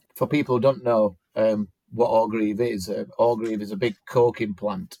 For people who don't know what Orgreave is a big coking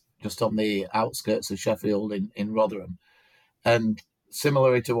plant just on the outskirts of Sheffield in Rotherham. And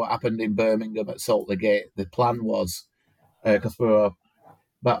similarly to what happened in Birmingham at Saltley Gate, the plan was, because we were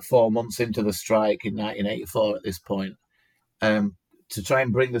about 4 months into the strike in 1984 at this point, to try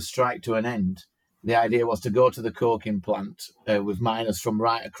and bring the strike to an end. The idea was to go to the coking plant with miners from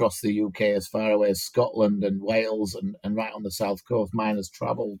right across the UK, as far away as Scotland and Wales and right on the south coast. Miners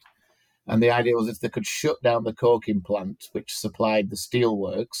travelled. And the idea was if they could shut down the coking plant, which supplied the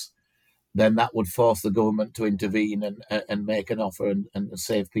steelworks, then that would force the government to intervene and make an offer and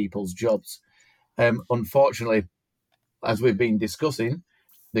save people's jobs. Unfortunately, as we've been discussing,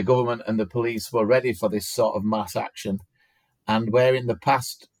 the government and the police were ready for this sort of mass action. And where in the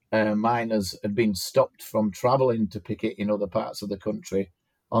past miners had been stopped from travelling to picket in other parts of the country,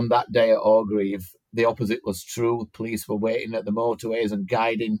 on that day at Orgreave, the opposite was true. Police were waiting at the motorways and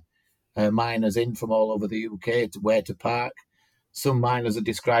guiding miners in from all over the UK to where to park. Some miners had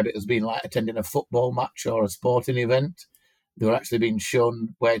described it as being like attending a football match or a sporting event. They were actually being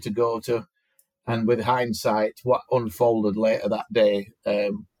shown where to go to. And with hindsight, what unfolded later that day,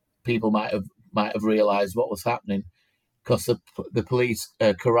 people might have realised what was happening, because the police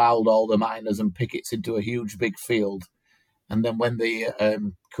corralled all the miners and pickets into a huge big field. And then when the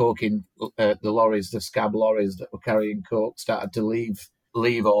the lorries, the scab lorries that were carrying coke, started to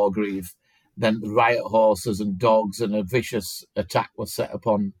leave Orgreave, then the riot horses and dogs and a vicious attack was set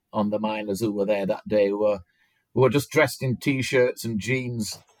upon the miners who were there that day, who were just dressed in T-shirts and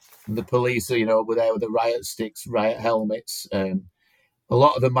jeans. And the police, were there with the riot sticks, riot helmets. A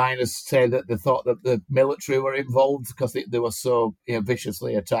lot of the miners say that they thought that the military were involved because they were so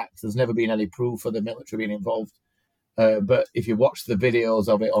viciously attacked. There's never been any proof of the military being involved. But if you watch the videos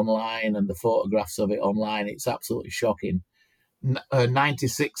of it online and the photographs of it online, it's absolutely shocking.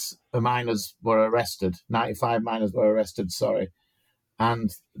 96 miners were arrested, 95 miners were arrested,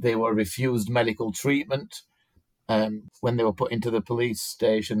 and they were refused medical treatment when they were put into the police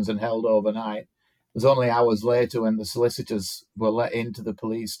stations and held overnight. It was only hours later, when the solicitors were let into the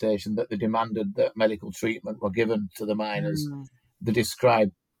police station, that they demanded that medical treatment were given to the miners. They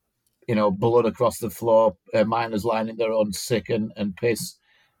described, blood across the floor, miners lying in their own sick and piss,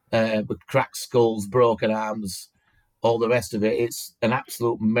 with cracked skulls, broken arms, all the rest of it. It's an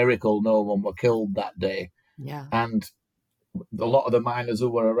absolute miracle no one were killed that day. Yeah. And a lot of the miners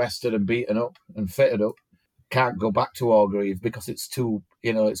who were arrested and beaten up and fitted up can't go back to Orgreave because it's too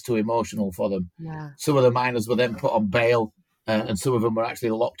emotional for them. Yeah. Some of the miners were then put on bail, and some of them were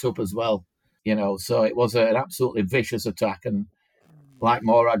actually locked up as well. So it was an absolutely vicious attack. And like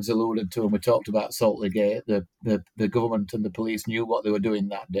Morag's alluded to, and we talked about Saltley Gate, the government and the police knew what they were doing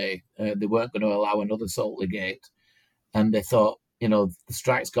that day. They weren't going to allow another Saltley Gate. And they thought, the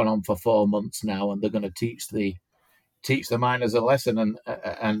strike's gone on for 4 months now, and they're going to teach the miners a lesson.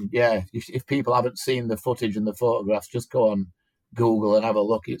 And yeah, if people haven't seen the footage and the photographs, just go on Google and have a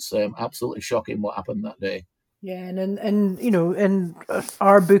look. It's absolutely shocking what happened that day. Yeah, and in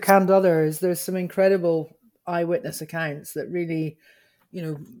our book and others, there's some incredible eyewitness accounts that really,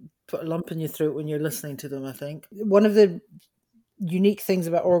 put a lump in your throat when you're listening to them, I think. One of the unique things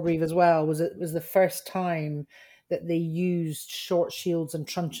about Orgreave as well was it was the first time that they used short shields and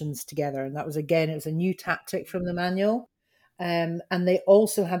truncheons together. And that was, again, it was a new tactic from the manual. And they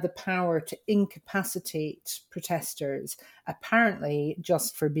also had the power to incapacitate protesters, apparently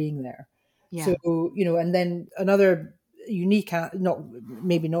just for being there. Yeah. So, and then another unique,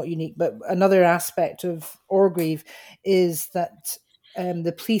 maybe not unique, but another aspect of Orgreave is that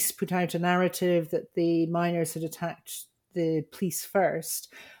the police put out a narrative that the miners had attacked the police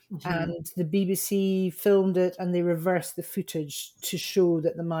first. And the BBC filmed it, and they reversed the footage to show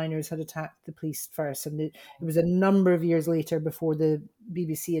that the miners had attacked the police first. And it was a number of years later before the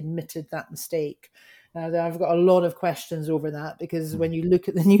BBC admitted that mistake. Now, I've got a lot of questions over that, because when you look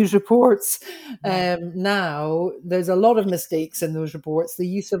at the news reports now, there's a lot of mistakes in those reports. The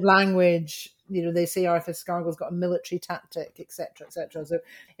use of language, they say Arthur Scargill's got a military tactic, etc., etc. So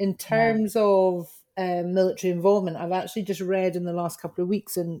in terms of military involvement. I've actually just read in the last couple of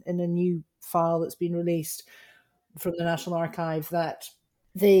weeks in a new file that's been released from the National Archive that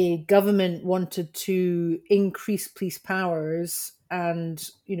the government wanted to increase police powers and,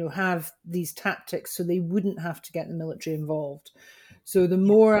 have these tactics so they wouldn't have to get the military involved. So the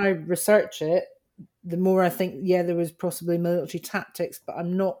more I research it, the more I think, there was possibly military tactics, but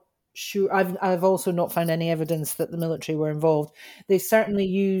I'm not sure. I've also not found any evidence that the military were involved. They certainly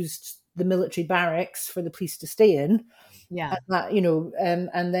used the military barracks for the police to stay in. Yeah. And that,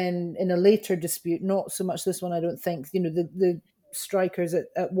 and then in a later dispute, not so much this one, I don't think, the strikers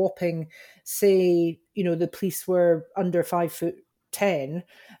at Wapping say, the police were under 5'10",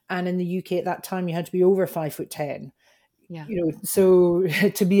 and in the UK at that time you had to be over 5'10". Yeah. So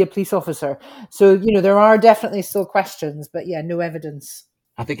to be a police officer. So, there are definitely still questions, but no evidence.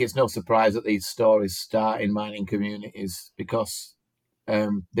 I think it's no surprise that these stories start in mining communities because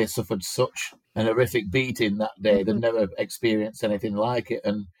they suffered such an horrific beating that day. They've never experienced anything like it.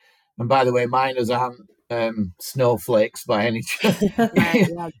 And by the way, miners aren't snowflakes by any chance. Right,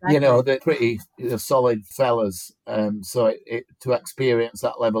 exactly. They're pretty solid fellas. So to experience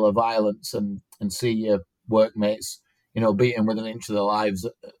that level of violence and see your workmates, beaten within an inch of their lives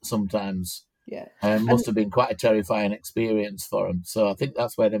sometimes, must have been quite a terrifying experience for them. So I think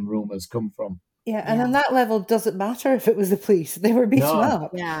that's where them rumours come from. Yeah, and on that level, does it matter if it was the police? They were beaten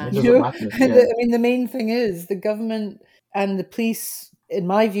up. Yeah, it doesn't matter. Yeah. The main thing is the government and the police, in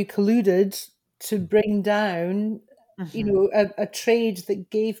my view, colluded to bring down, a trade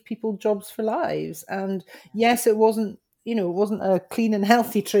that gave people jobs for lives. And yes, it wasn't a clean and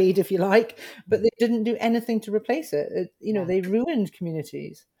healthy trade, if you like, but they didn't do anything to replace it. They ruined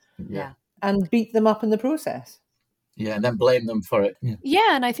communities. Yeah. And beat them up in the process. Yeah, and then blame them for it.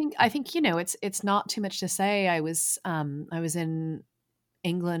 Yeah, and I think it's not too much to say. I was in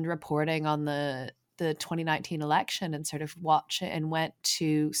England reporting on the 2019 election and sort of watch it and went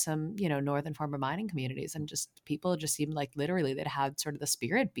to some northern farmer mining communities, and just people just seemed like literally they'd had sort of the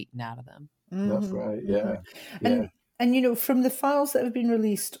spirit beaten out of them. That's right. Yeah. And from the files that have been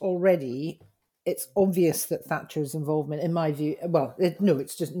released already, it's obvious that Thatcher's involvement, in my view,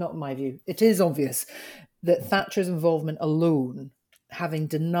 it's just not in my view. It is obvious that Thatcher's involvement alone, having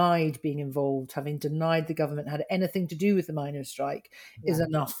denied being involved, having denied the government had anything to do with the miners' strike, is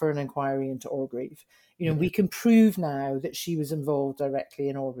enough for an inquiry into Orgreave. We can prove now that she was involved directly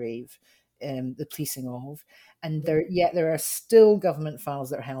in Orgreave, the policing of, and there are still government files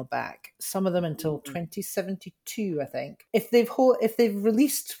that are held back. Some of them until 2072, I think. If they've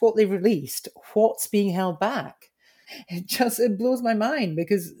released what they've released, what's being held back? It blows my mind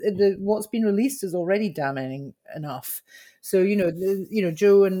because what's been released is already damning enough. So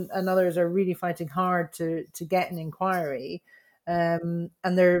Joe and others are really fighting hard to get an inquiry, and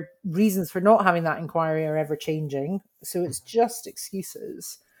their reasons for not having that inquiry are ever changing. So it's just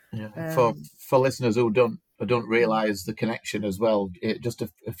excuses. Yeah. For listeners who don't realise the connection as well, just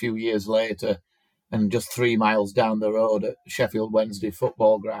a few years later, and just 3 miles down the road at Sheffield Wednesday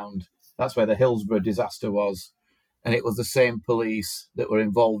football ground, that's where the Hillsborough disaster was. And it was the same police that were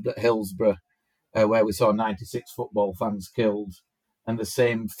involved at Hillsborough, where we saw 96 football fans killed, and the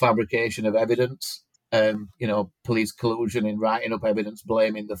same fabrication of evidence, police collusion in writing up evidence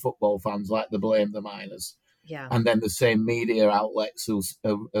blaming the football fans like they blame the miners. Yeah. And then the same media outlets who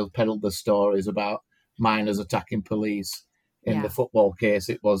peddled the stories about miners attacking police. In the football case,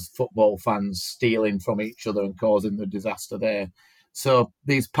 it was football fans stealing from each other and causing the disaster there. So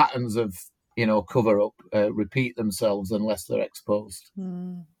these patterns of cover up repeat themselves unless they're exposed.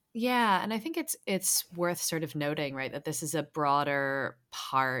 Yeah, and I think it's worth sort of noting, right, that this is a broader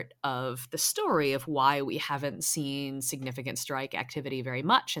part of the story of why we haven't seen significant strike activity very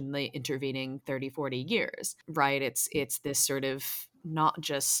much in the intervening 30, 40 years, right? It's this sort of not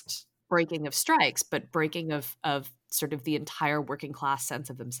just breaking of strikes, but breaking of sort of the entire working class sense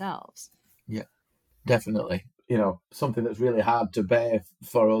of themselves. Yeah, definitely. Something that's really hard to bear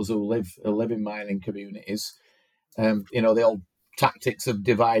for us who live in mining communities. The old tactics of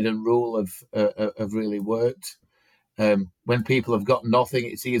divide and rule have really worked. When people have got nothing,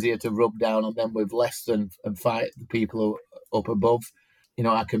 it's easier to rub down on them with less and fight the people who are up above.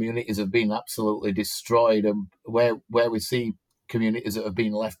 Our communities have been absolutely destroyed, and where we see communities that have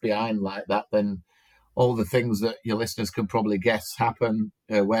been left behind like that, then all the things that your listeners can probably guess happen,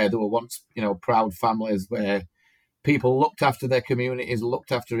 where there were once, proud families where people looked after their communities,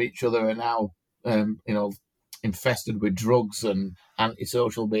 looked after each other, and now, infested with drugs and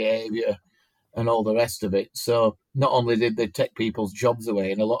antisocial behaviour and all the rest of it. So not only did they take people's jobs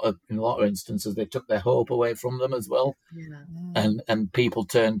away, in a lot of instances, they took their hope away from them as well. Yeah. And people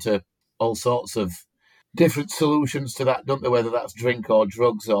turned to all sorts of different solutions to that, don't they? Whether that's drink or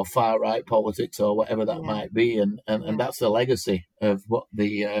drugs or far right politics or whatever that might be, and that's the legacy of what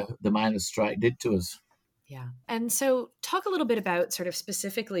the miners' strike did to us. Yeah. And so talk a little bit about sort of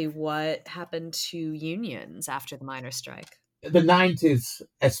specifically what happened to unions after the miners' strike. The 90s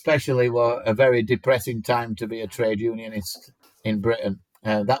especially were a very depressing time to be a trade unionist in Britain.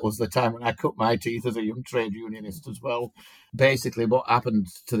 That was the time when I cut my teeth as a young trade unionist as well. Basically, what happened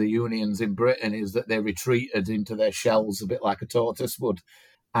to the unions in Britain is that they retreated into their shells a bit like a tortoise would,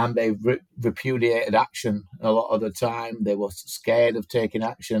 and they repudiated action a lot of the time. They were scared of taking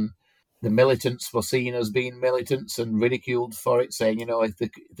action. The militants were seen as being militants and ridiculed for it, saying, if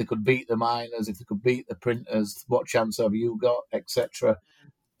they could beat the miners, if they could beat the printers, what chance have you got, etc.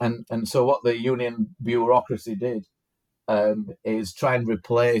 And so what the union bureaucracy did is try and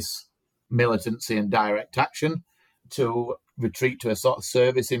replace militancy and direct action to retreat to a sort of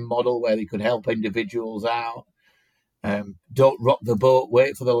servicing model where they could help individuals out. Don't rock the boat,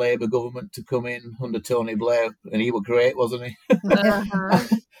 wait for the Labour government to come in under Tony Blair, and he was great, wasn't he?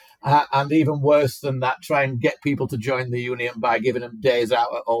 And even worse than that, try and get people to join the union by giving them days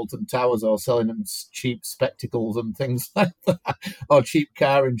out at Alton Towers or selling them cheap spectacles and things like that, or cheap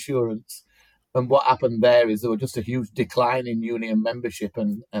car insurance. And what happened there is there was just a huge decline in union membership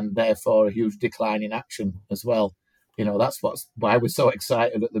and therefore a huge decline in action as well. That's why we're so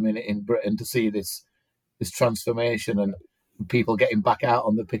excited at the minute in Britain to see this transformation and people getting back out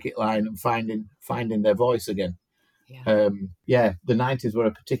on the picket line and finding their voice again. The 90s were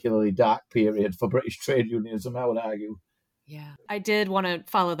a particularly dark period for British trade unionism, I would argue. Yeah, I did want to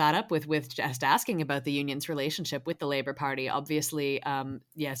follow that up with just asking about the union's relationship with the Labour Party. Obviously,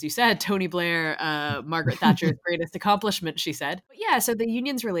 as you said, Tony Blair, Margaret Thatcher's greatest accomplishment, she said. But yeah, so the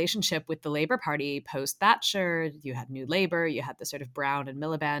union's relationship with the Labour Party post-Thatcher, you had New Labour, you had the sort of Brown and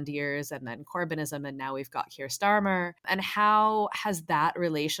Miliband years, and then Corbynism, and now we've got Keir Starmer. And how has that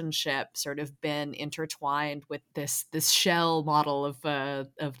relationship sort of been intertwined with this shell model of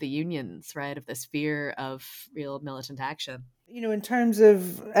the unions, right, of this fear of real militant action? In terms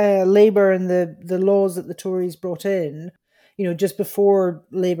of Labour and the laws that the Tories brought in, just before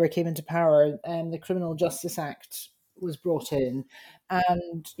Labour came into power, the Criminal Justice Act was brought in.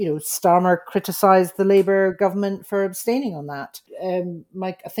 And, Starmer criticised the Labour government for abstaining on that.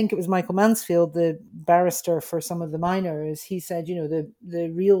 I think it was Michael Mansfield, the barrister for some of the miners, he said, the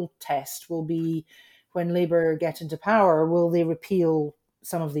real test will be when Labour get into power, will they repeal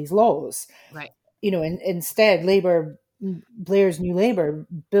some of these laws? Right. Instead, Blair's New Labour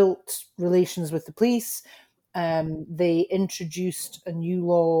built relations with the police. They introduced a new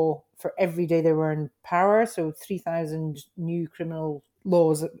law for every day they were in power, so 3,000 new criminal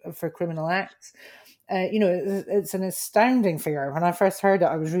laws for criminal acts. It's an astounding figure. When I first heard it,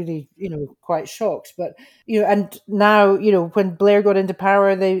 I was really, quite shocked. But, and now, when Blair got into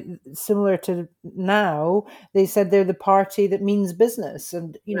power, they, similar to now, they said they're the party that means business.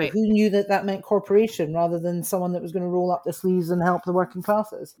 And, right. Who knew that meant corporation rather than someone that was going to roll up the sleeves and help the working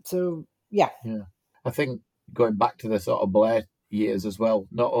classes? So, yeah. Yeah. I think going back to the sort of Blair years as well,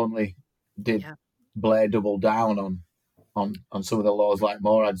 not only did Blair double down on some of the laws like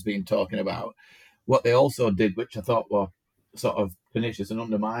Morag's been talking about, what they also did, which I thought were sort of pernicious and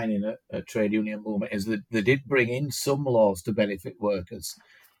undermining a trade union movement, is that they did bring in some laws to benefit workers,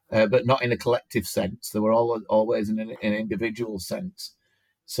 but not in a collective sense. They were always in an individual sense.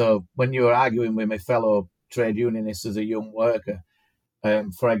 So when you were arguing with my fellow trade unionists as a young worker,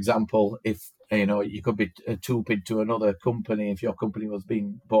 for example, if you could be too big to another company, if your company was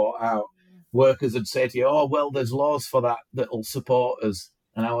being bought out, workers would say to you, "Oh, well, there's laws for that'll support us."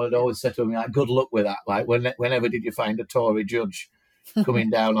 And I would always say to them, like, good luck with that. Like, whenever did you find a Tory judge coming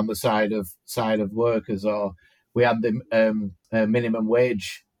down on the side of workers? Or we had the minimum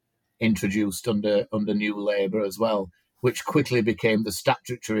wage introduced under New Labour as well, which quickly became the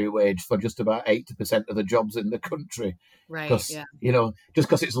statutory wage for just about 80% of the jobs in the country. Right. Because just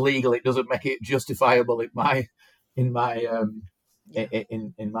because it's legal, it doesn't make it justifiable in my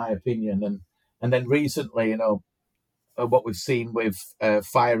opinion. And then recently, what we've seen with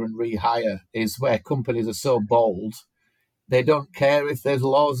fire and rehire is where companies are so bold, they don't care if there's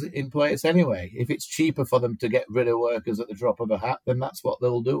laws in place anyway. If it's cheaper for them to get rid of workers at the drop of a hat, then that's what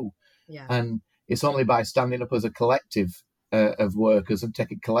they'll do. Yeah. And it's only by standing up as a collective of workers and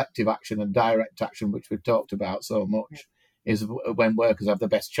taking collective action and direct action, which we've talked about so much, is when workers have the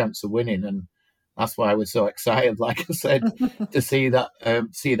best chance of winning. that's why we're so excited, like I said, to see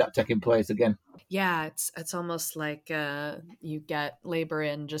that taking place again. Yeah, it's almost like you get Labour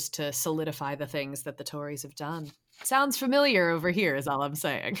in just to solidify the things that the Tories have done. Sounds familiar over here, is all I'm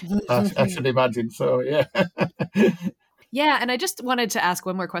saying. I should imagine so, yeah. Yeah, and I just wanted to ask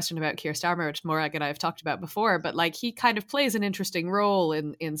one more question about Keir Starmer, which Morag and I have talked about before, but like he kind of plays an interesting role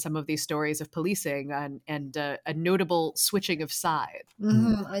in some of these stories of policing and a notable switching of side.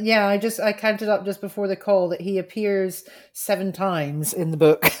 Mm-hmm. Yeah, I counted up just before the call that he appears 7 times in the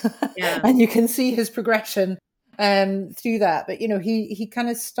book, Yeah. and you can see his progression through that. But he kind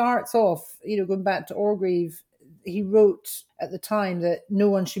of starts off, going back to Orgreave. He wrote at the time that no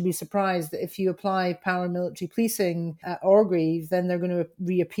one should be surprised that if you apply paramilitary policing at Orgreave, then they're going to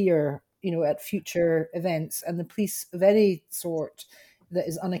reappear, at future events, and the police of any sort that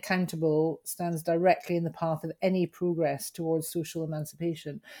is unaccountable stands directly in the path of any progress towards social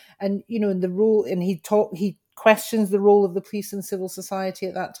emancipation. And in the role, and he questions the role of the police in civil society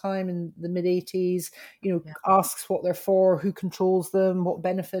at that time in the mid 80s. Asks what they're for, who controls them, what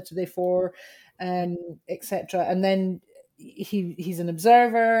benefit are they for, etc. And then he's an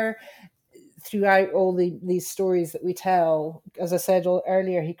observer throughout all these stories that we tell. As I said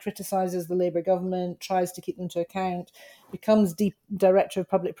earlier, he criticises the Labour government, tries to keep them to account, becomes director of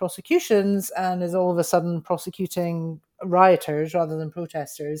public prosecutions, and is all of a sudden prosecuting rioters rather than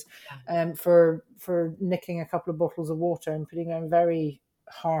protesters for nicking a couple of bottles of water and putting down very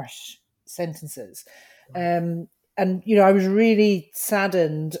harsh sentences. And I was really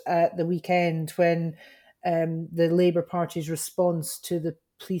saddened at the weekend when the Labour Party's response to the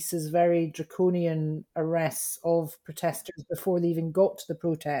police's very draconian arrests of protesters before they even got to the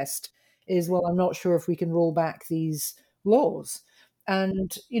protest is, well, I'm not sure if we can roll back these laws.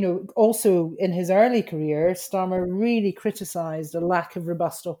 And, also in his early career, Starmer really criticised a lack of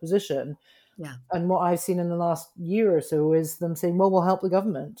robust opposition. Yeah. And what I've seen in the last year or so is them saying, well, we'll help the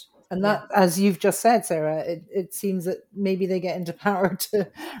government. And that, as you've just said, Sarah, it seems that maybe they get into power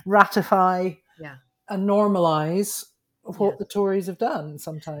to ratify and normalise what the Tories have done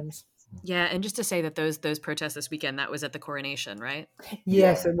sometimes. Yeah, and just to say that those protests this weekend, that was at the coronation, right?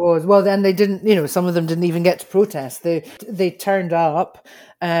 Yes, it was. Well, then they didn't, some of them didn't even get to protest. They turned up,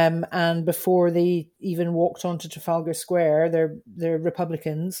 and before they even walked onto Trafalgar Square, they're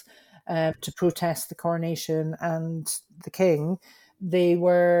Republicans, to protest the coronation and the King. They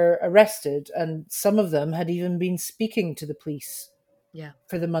were arrested, and some of them had even been speaking to the police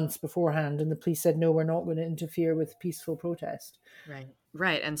for the months beforehand, and the police said, no, we're not going to interfere with peaceful protest.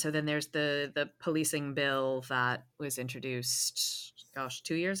 Right. And so then there's the policing bill that was introduced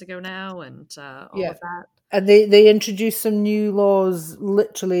 2 years ago now, and all of that. And they introduced some new laws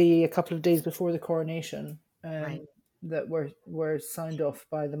literally a couple of days before the coronation, that were signed off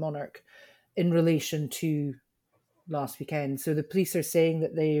by the monarch in relation to last weekend. So the police are saying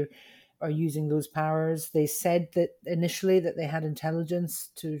that they are using those powers. They said that initially that they had intelligence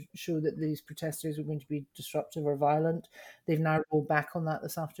to show that these protesters were going to be disruptive or violent. They've now rolled back on that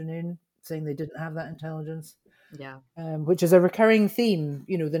this afternoon, saying they didn't have that intelligence. Yeah. Which is a recurring theme.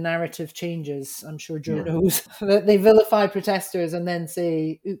 The narrative changes. I'm sure Joe knows that they vilify protesters and then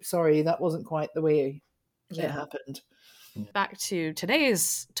say, oops, sorry, that wasn't quite the way it happened. Back to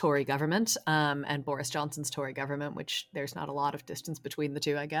today's Tory government and Boris Johnson's Tory government, which there's not a lot of distance between the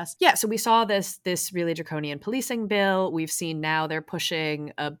two, I guess. Yeah, so we saw this really draconian policing bill. We've seen now they're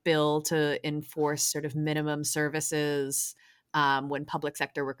pushing a bill to enforce sort of minimum services when public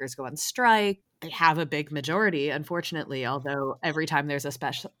sector workers go on strike. They have a big majority, unfortunately, although every time there's a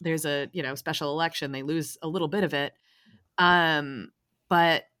special election, they lose a little bit of it.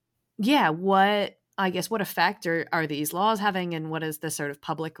 But yeah, what effect are these laws having, and what is the sort of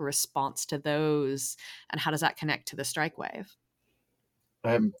public response to those, and how does that connect to the strike wave?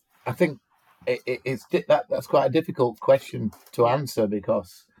 I think that's quite a difficult question to answer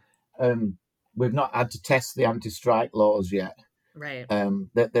because we've not had to test the anti-strike laws yet. Right.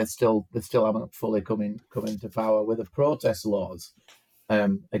 They still haven't fully come into power. With the protest laws,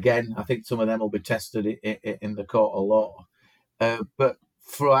 again, I think some of them will be tested in the court of law. But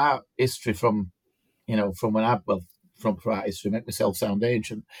throughout history, from throughout history, make myself sound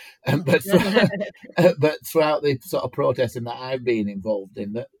ancient, but throughout the sort of protesting that I've been involved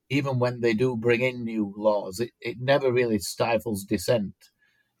in, that even when they do bring in new laws, it never really stifles dissent.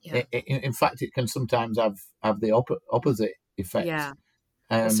 Yeah. In fact, it can sometimes have the opposite effect. Yeah.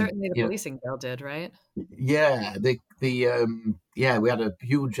 Well, certainly the policing bill did, right? Yeah, we had a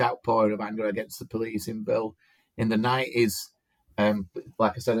huge outpouring of anger against the policing bill in the 90s.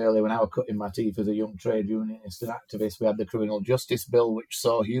 Like I said earlier, when I was cutting my teeth as a young trade unionist and activist, we had the criminal justice bill, which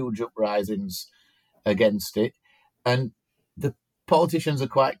saw huge uprisings against it. And the politicians are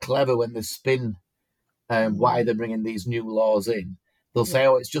quite clever when they spin why they're bringing these new laws in. They'll say,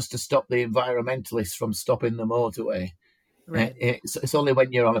 oh, it's just to stop the environmentalists from stopping the motorway. Right. It's only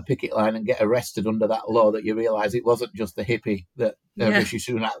when you're on a picket line and get arrested under that law that you realise it wasn't just the hippie that Rishi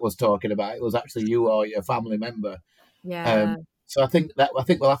Sunak was talking about. It was actually you or your family member. Yeah. So I think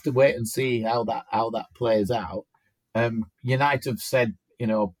we'll have to wait and see how that plays out. Unite have said,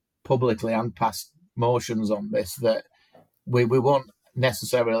 publicly and passed motions on this that we won't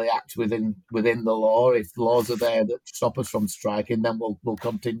necessarily act within the law. If the laws are there that stop us from striking, then we'll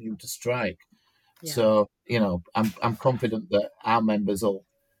continue to strike. Yeah. So I'm confident that our members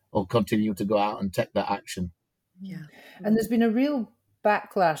will continue to go out and take that action. Yeah. And there's been a real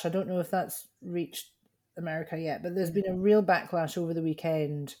backlash. I don't know if that's reached America yet, but there's been a real backlash over the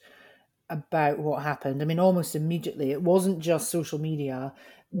weekend about what happened. I mean, almost immediately. It wasn't just social media.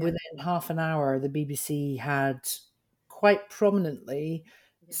 Yeah. Within half an hour, the BBC had quite prominently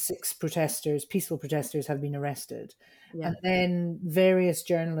 6 protesters, peaceful protesters, have been arrested. Yeah. And then various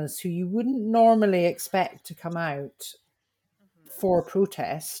journalists who you wouldn't normally expect to come out for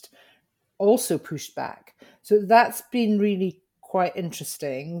protest also pushed back. So that's been really quite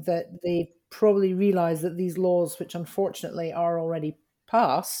interesting, that they probably realize that these laws, which unfortunately are already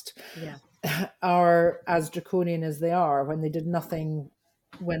passed, are as draconian as they are, when they did nothing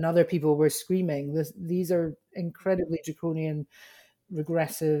when other people were screaming. These are incredibly draconian,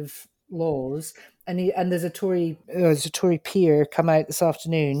 regressive laws. And there's a Tory peer come out this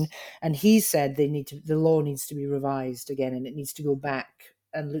afternoon, and he said the law needs to be revised again, and it needs to go back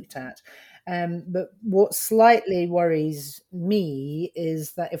and looked at. But what slightly worries me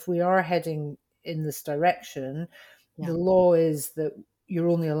is that if we are heading in this direction, the law is that you're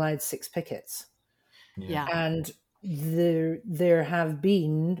only allowed 6 pickets. Yeah. And there have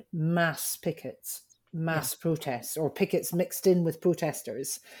been mass pickets, protests, or pickets mixed in with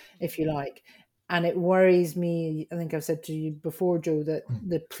protesters, if you like. And it worries me, I think I've said to you before, Joe, that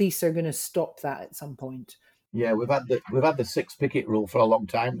the police are going to stop that at some point. Yeah, we've had the 6 picket rule for a long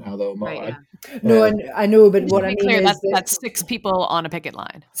time now, though. Right, No, I know, but what I mean is that's 6 people on a picket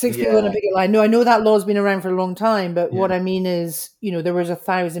line. 6 people on a picket line. No, I know that law's been around for a long time, but what I mean is, there was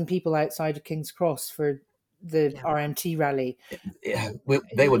 1,000 people outside of King's Cross for the RMT rally. Yeah,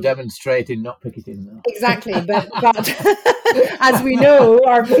 they were demonstrating, not picketing. Though. Exactly, but as we know,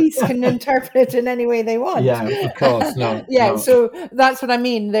 our police can interpret it in any way they want. Yeah, of course, no. No. So that's what I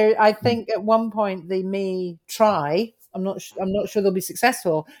mean. I think at one point they may try. I'm not sure they'll be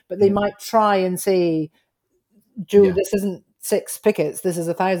successful, but they might try and say, Joe, this isn't 6 pickets. This is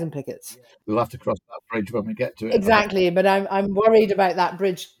 1,000 pickets. We'll have to cross that bridge when we get to it. Exactly, but I'm worried about that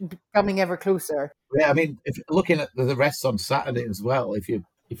bridge coming ever closer. Yeah, I mean, if looking at the arrests on Saturday as well, if you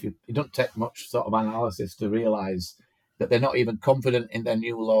don't take much sort of analysis to realise that they're not even confident in their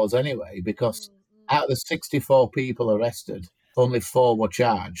new laws anyway, because out of the 64 people arrested, only 4 were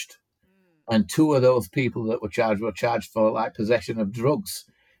charged, and 2 of those people that were charged for like possession of drugs.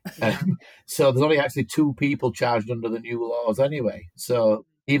 So there's only actually 2 people charged under the new laws anyway. So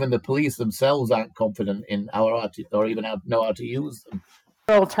even the police themselves aren't confident in or even know how to use them.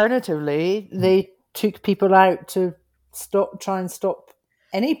 Alternatively, they took people out to try and stop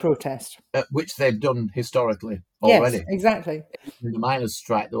any protest, which they've done historically already. Yes, exactly. In the miners'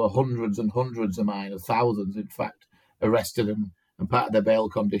 strike, there were hundreds and hundreds of miners, thousands, in fact, arrested, and part of their bail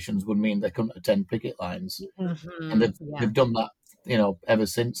conditions would mean they couldn't attend picket lines, and they've done that, ever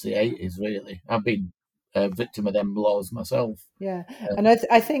since the 80s. Really, I've been a victim of them laws myself. Yeah, and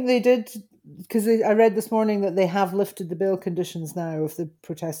I think they did, because I read this morning that they have lifted the bail conditions now of the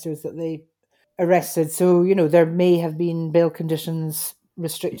protesters that they arrested. So there may have been bail conditions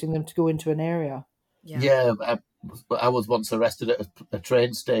restricting them to go into an area. Yeah, I was once arrested at a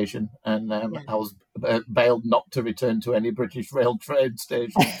train station, and I was bailed not to return to any British Rail train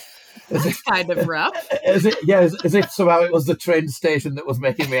station. That's kind of rough. As if somehow it was the train station that was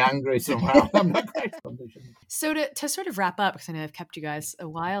making me angry somehow. So to sort of wrap up, because I know I've kept you guys a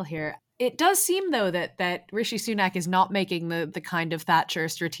while here, it does seem, though, that Rishi Sunak is not making the kind of Thatcher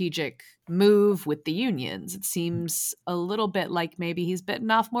strategic move with the unions. It seems a little bit like maybe he's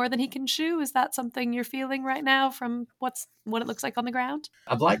bitten off more than he can chew. Is that something you're feeling right now from what it looks like on the ground?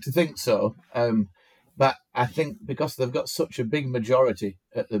 I'd like to think so. But I think because they've got such a big majority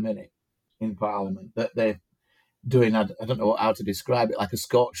at the minute in Parliament that they're doing, I don't know how to describe it, like a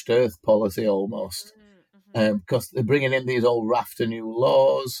scorched earth policy almost. Because they're bringing in these old raft of new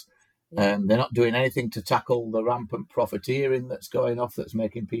laws. They're not doing anything to tackle the rampant profiteering that's going off, that's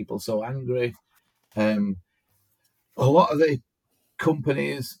making people so angry. A lot of the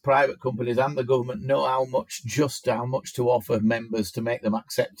companies, private companies and the government know just how much to offer members to make them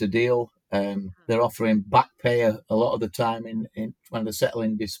accept a deal. They're offering back pay a lot of the time in when they're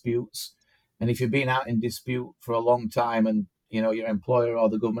settling disputes. And if you've been out in dispute for a long time and, your employer or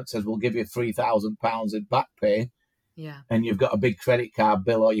the government says, we'll give you £3,000 in back pay, and you've got a big credit card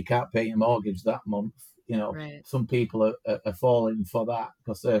bill or you can't pay your mortgage that month, some people are falling for that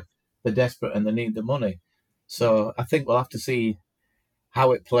because they're desperate and they need the money. So I think we'll have to see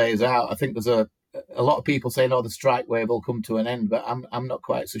how it plays out. I think there's a lot of people saying, the strike wave will come to an end, but I'm not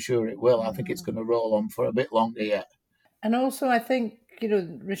quite so sure it will. I think it's going to roll on for a bit longer yet. And also, I think,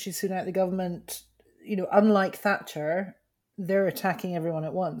 Rishi Sunak, the government, unlike Thatcher, they're attacking everyone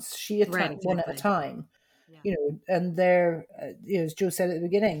at once. She attacked one at a time, and they're, as Joe said at the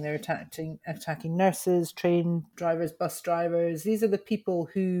beginning, they're attacking nurses, train drivers, bus drivers. These are the people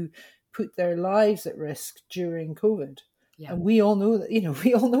who put their lives at risk during COVID. Yeah. And we all know that,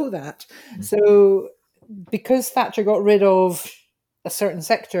 Mm-hmm. So because Thatcher got rid of a certain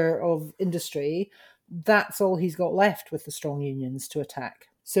sector of industry, that's all he's got left with the strong unions to attack.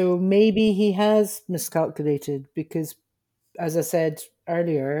 So maybe he has miscalculated because, as I said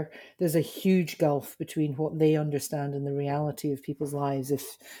earlier, there's a huge gulf between what they understand and the reality of people's lives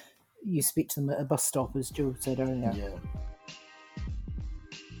if you speak to them at a bus stop, as Joe said earlier. Yeah.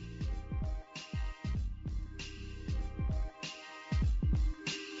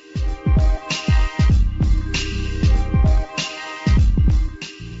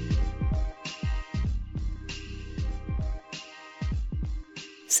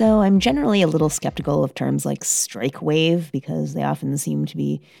 So I'm generally a little skeptical of terms like strike wave because they often seem to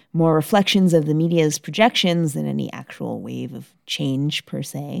be more reflections of the media's projections than any actual wave of change per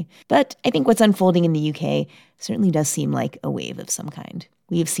se. But I think what's unfolding in the UK certainly does seem like a wave of some kind.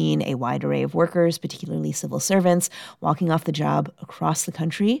 We have seen a wide array of workers, particularly civil servants, walking off the job across the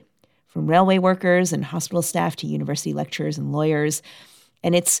country, from railway workers and hospital staff to university lecturers and lawyers.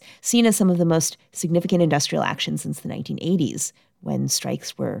 And it's seen as some of the most significant industrial action since the 1980s, when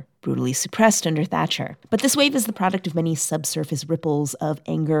strikes were brutally suppressed under Thatcher. But this wave is the product of many subsurface ripples of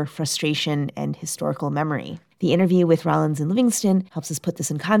anger, frustration, and historical memory. The interview with Rollin in Livingstone helps us put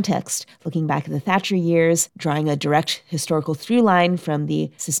this in context, looking back at the Thatcher years, drawing a direct historical through line from the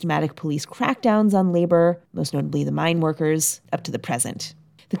systematic police crackdowns on labor, most notably the mine workers, up to the present.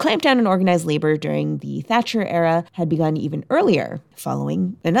 The clampdown on organized labor during the Thatcher era had begun even earlier,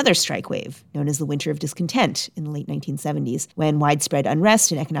 following another strike wave, known as the Winter of Discontent in the late 1970s, when widespread unrest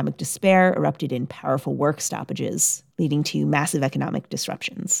and economic despair erupted in powerful work stoppages, leading to massive economic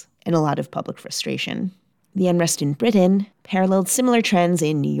disruptions and a lot of public frustration. The unrest in Britain paralleled similar trends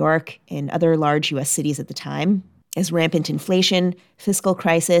in New York and other large U.S. cities at the time, as rampant inflation, fiscal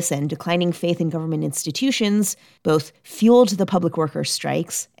crisis, and declining faith in government institutions both fueled the public worker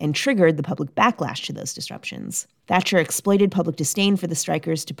strikes and triggered the public backlash to those disruptions. Thatcher exploited public disdain for the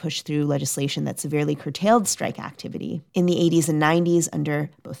strikers to push through legislation that severely curtailed strike activity. In the 80s and 90s, under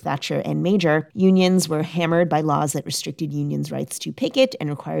both Thatcher and Major, unions were hammered by laws that restricted unions' rights to picket and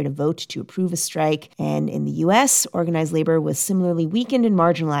required a vote to approve a strike. And in the US, organized labor was similarly weakened and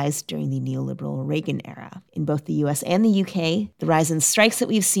marginalized during the neoliberal Reagan era. In both the US and the UK, the rise in strikes that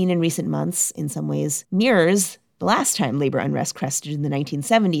we've seen in recent months in some ways mirrors the last time labor unrest crested in the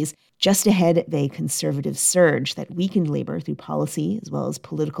 1970s, just ahead of a conservative surge that weakened labor through policy as well as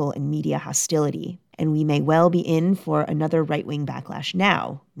political and media hostility. And we may well be in for another right-wing backlash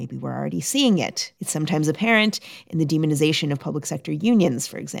now. Maybe we're already seeing it. It's sometimes apparent in the demonization of public sector unions,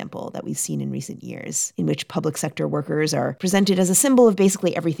 for example, that we've seen in recent years, in which public sector workers are presented as a symbol of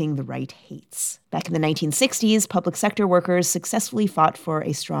basically everything the right hates. Back in the 1960s, public sector workers successfully fought for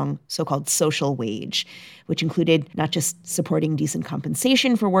a strong so-called social wage, which included not just supporting decent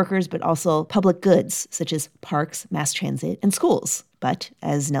compensation for workers, but also public goods, such as parks, mass transit, and schools. But,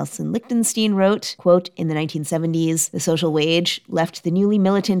 as Nelson Lichtenstein wrote, quote, in the 1970s, the social wage left the newly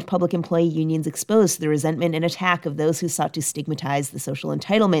militant public employee unions exposed to the resentment and attack of those who sought to stigmatize the social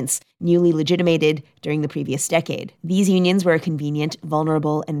entitlements newly legitimated during the previous decade. These unions were a convenient,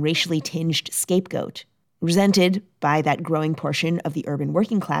 vulnerable, and racially tinged scapegoat, resented by that growing portion of the urban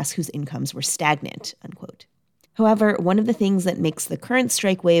working class whose incomes were stagnant, unquote. However, one of the things that makes the current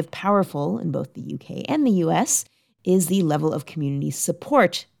strike wave powerful in both the UK and the US is the level of community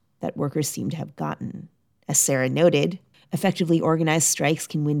support that workers seem to have gotten. As Sarah noted, effectively organized strikes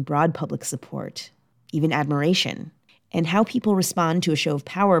can win broad public support, even admiration, and how people respond to a show of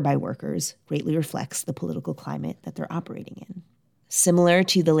power by workers greatly reflects the political climate that they're operating in. Similar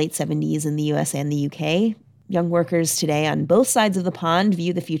to the late 70s in the US and the UK, young workers today on both sides of the pond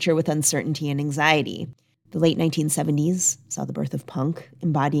view the future with uncertainty and anxiety. The late 1970s saw the birth of punk,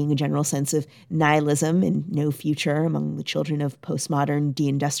 embodying a general sense of nihilism and no future among the children of postmodern,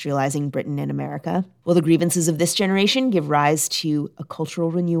 deindustrializing Britain and America. Will the grievances of this generation give rise to a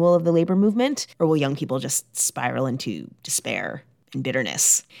cultural renewal of the labor movement, or will young people just spiral into despair and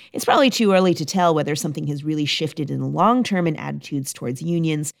bitterness? It's probably too early to tell whether something has really shifted in the long term in attitudes towards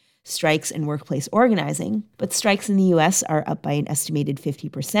unions, strikes, and workplace organizing, but strikes in the U.S. are up by an estimated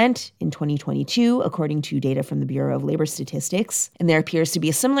 50% in 2022, according to data from the Bureau of Labor Statistics, and there appears to be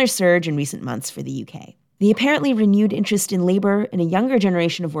a similar surge in recent months for the UK. The apparently renewed interest in labor in a younger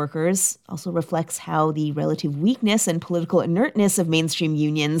generation of workers also reflects how the relative weakness and political inertness of mainstream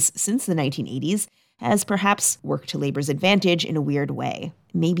unions since the 1980s has perhaps worked to labor's advantage in a weird way.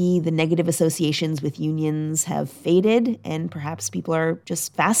 Maybe the negative associations with unions have faded, and perhaps people are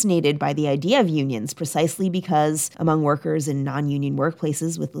just fascinated by the idea of unions precisely because among workers in non-union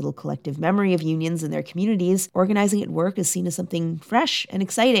workplaces with little collective memory of unions in their communities, organizing at work is seen as something fresh and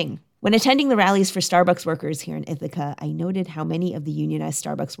exciting. When attending the rallies for Starbucks workers here in Ithaca, I noted how many of the unionized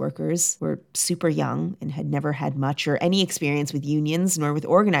Starbucks workers were super young and had never had much or any experience with unions nor with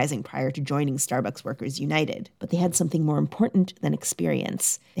organizing prior to joining Starbucks Workers United. But they had something more important than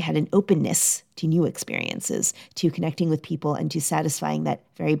experience. They had an openness to new experiences, to connecting with people, and to satisfying that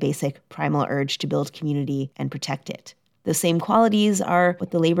very basic primal urge to build community and protect it. Those same qualities are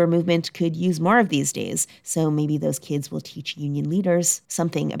what the labor movement could use more of these days, so maybe those kids will teach union leaders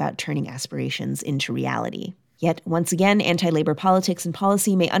something about turning aspirations into reality. Yet, once again, anti-labor politics and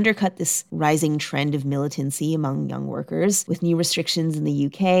policy may undercut this rising trend of militancy among young workers, with new restrictions in the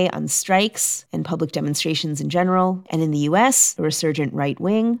UK on strikes and public demonstrations in general, and in the US, a resurgent right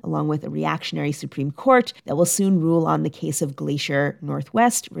wing, along with a reactionary Supreme Court that will soon rule on the case of Glacier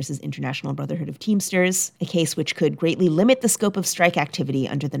Northwest versus International Brotherhood of Teamsters, a case which could greatly limit the scope of strike activity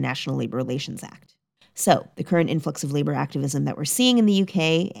under the National Labor Relations Act. So, the current influx of labor activism that we're seeing in the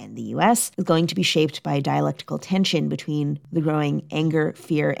UK and the US is going to be shaped by a dialectical tension between the growing anger,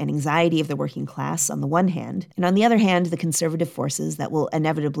 fear, and anxiety of the working class on the one hand, and on the other hand, the conservative forces that will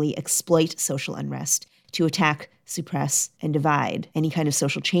inevitably exploit social unrest to attack, suppress, and divide any kind of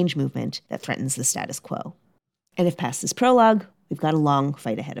social change movement that threatens the status quo. And if past this prologue, we've got a long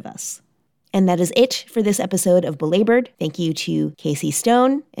fight ahead of us. And that is it for this episode of Belabored. Thank you to Casey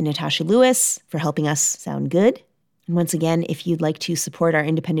Stone and Natasha Lewis for helping us sound good. And once again, if you'd like to support our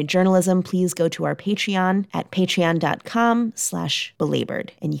independent journalism, please go to our Patreon at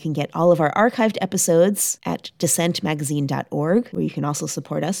patreon.com/belabored. And you can get all of our archived episodes at dissentmagazine.org, where you can also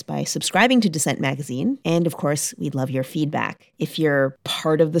support us by subscribing to Dissent Magazine. And of course, we'd love your feedback. If you're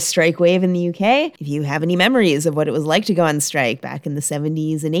part of the strike wave in the UK, if you have any memories of what it was like to go on strike back in the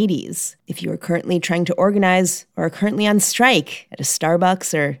 70s and 80s, if you are currently trying to organize or are currently on strike at a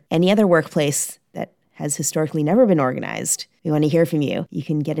Starbucks or any other workplace has historically never been organized, we want to hear from you. You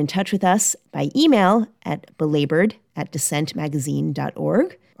can get in touch with us by email at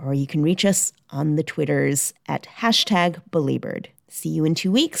belabored@dissentmagazine.org, or you can reach us on the Twitters at #belabored. See you in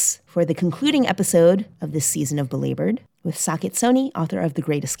 2 weeks for the concluding episode of this season of Belabored with Saket Soni, author of The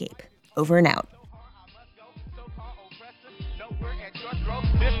Great Escape. Over and out.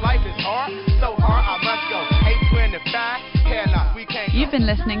 This life is hard, so hard I must go. 825, hairlock, we can't. You've been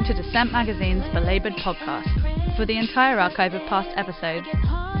listening to Dissent Magazine's Belabored podcast. For the entire archive of past episodes,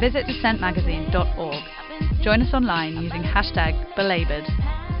 visit dissentmagazine.org. Join us online using #belabored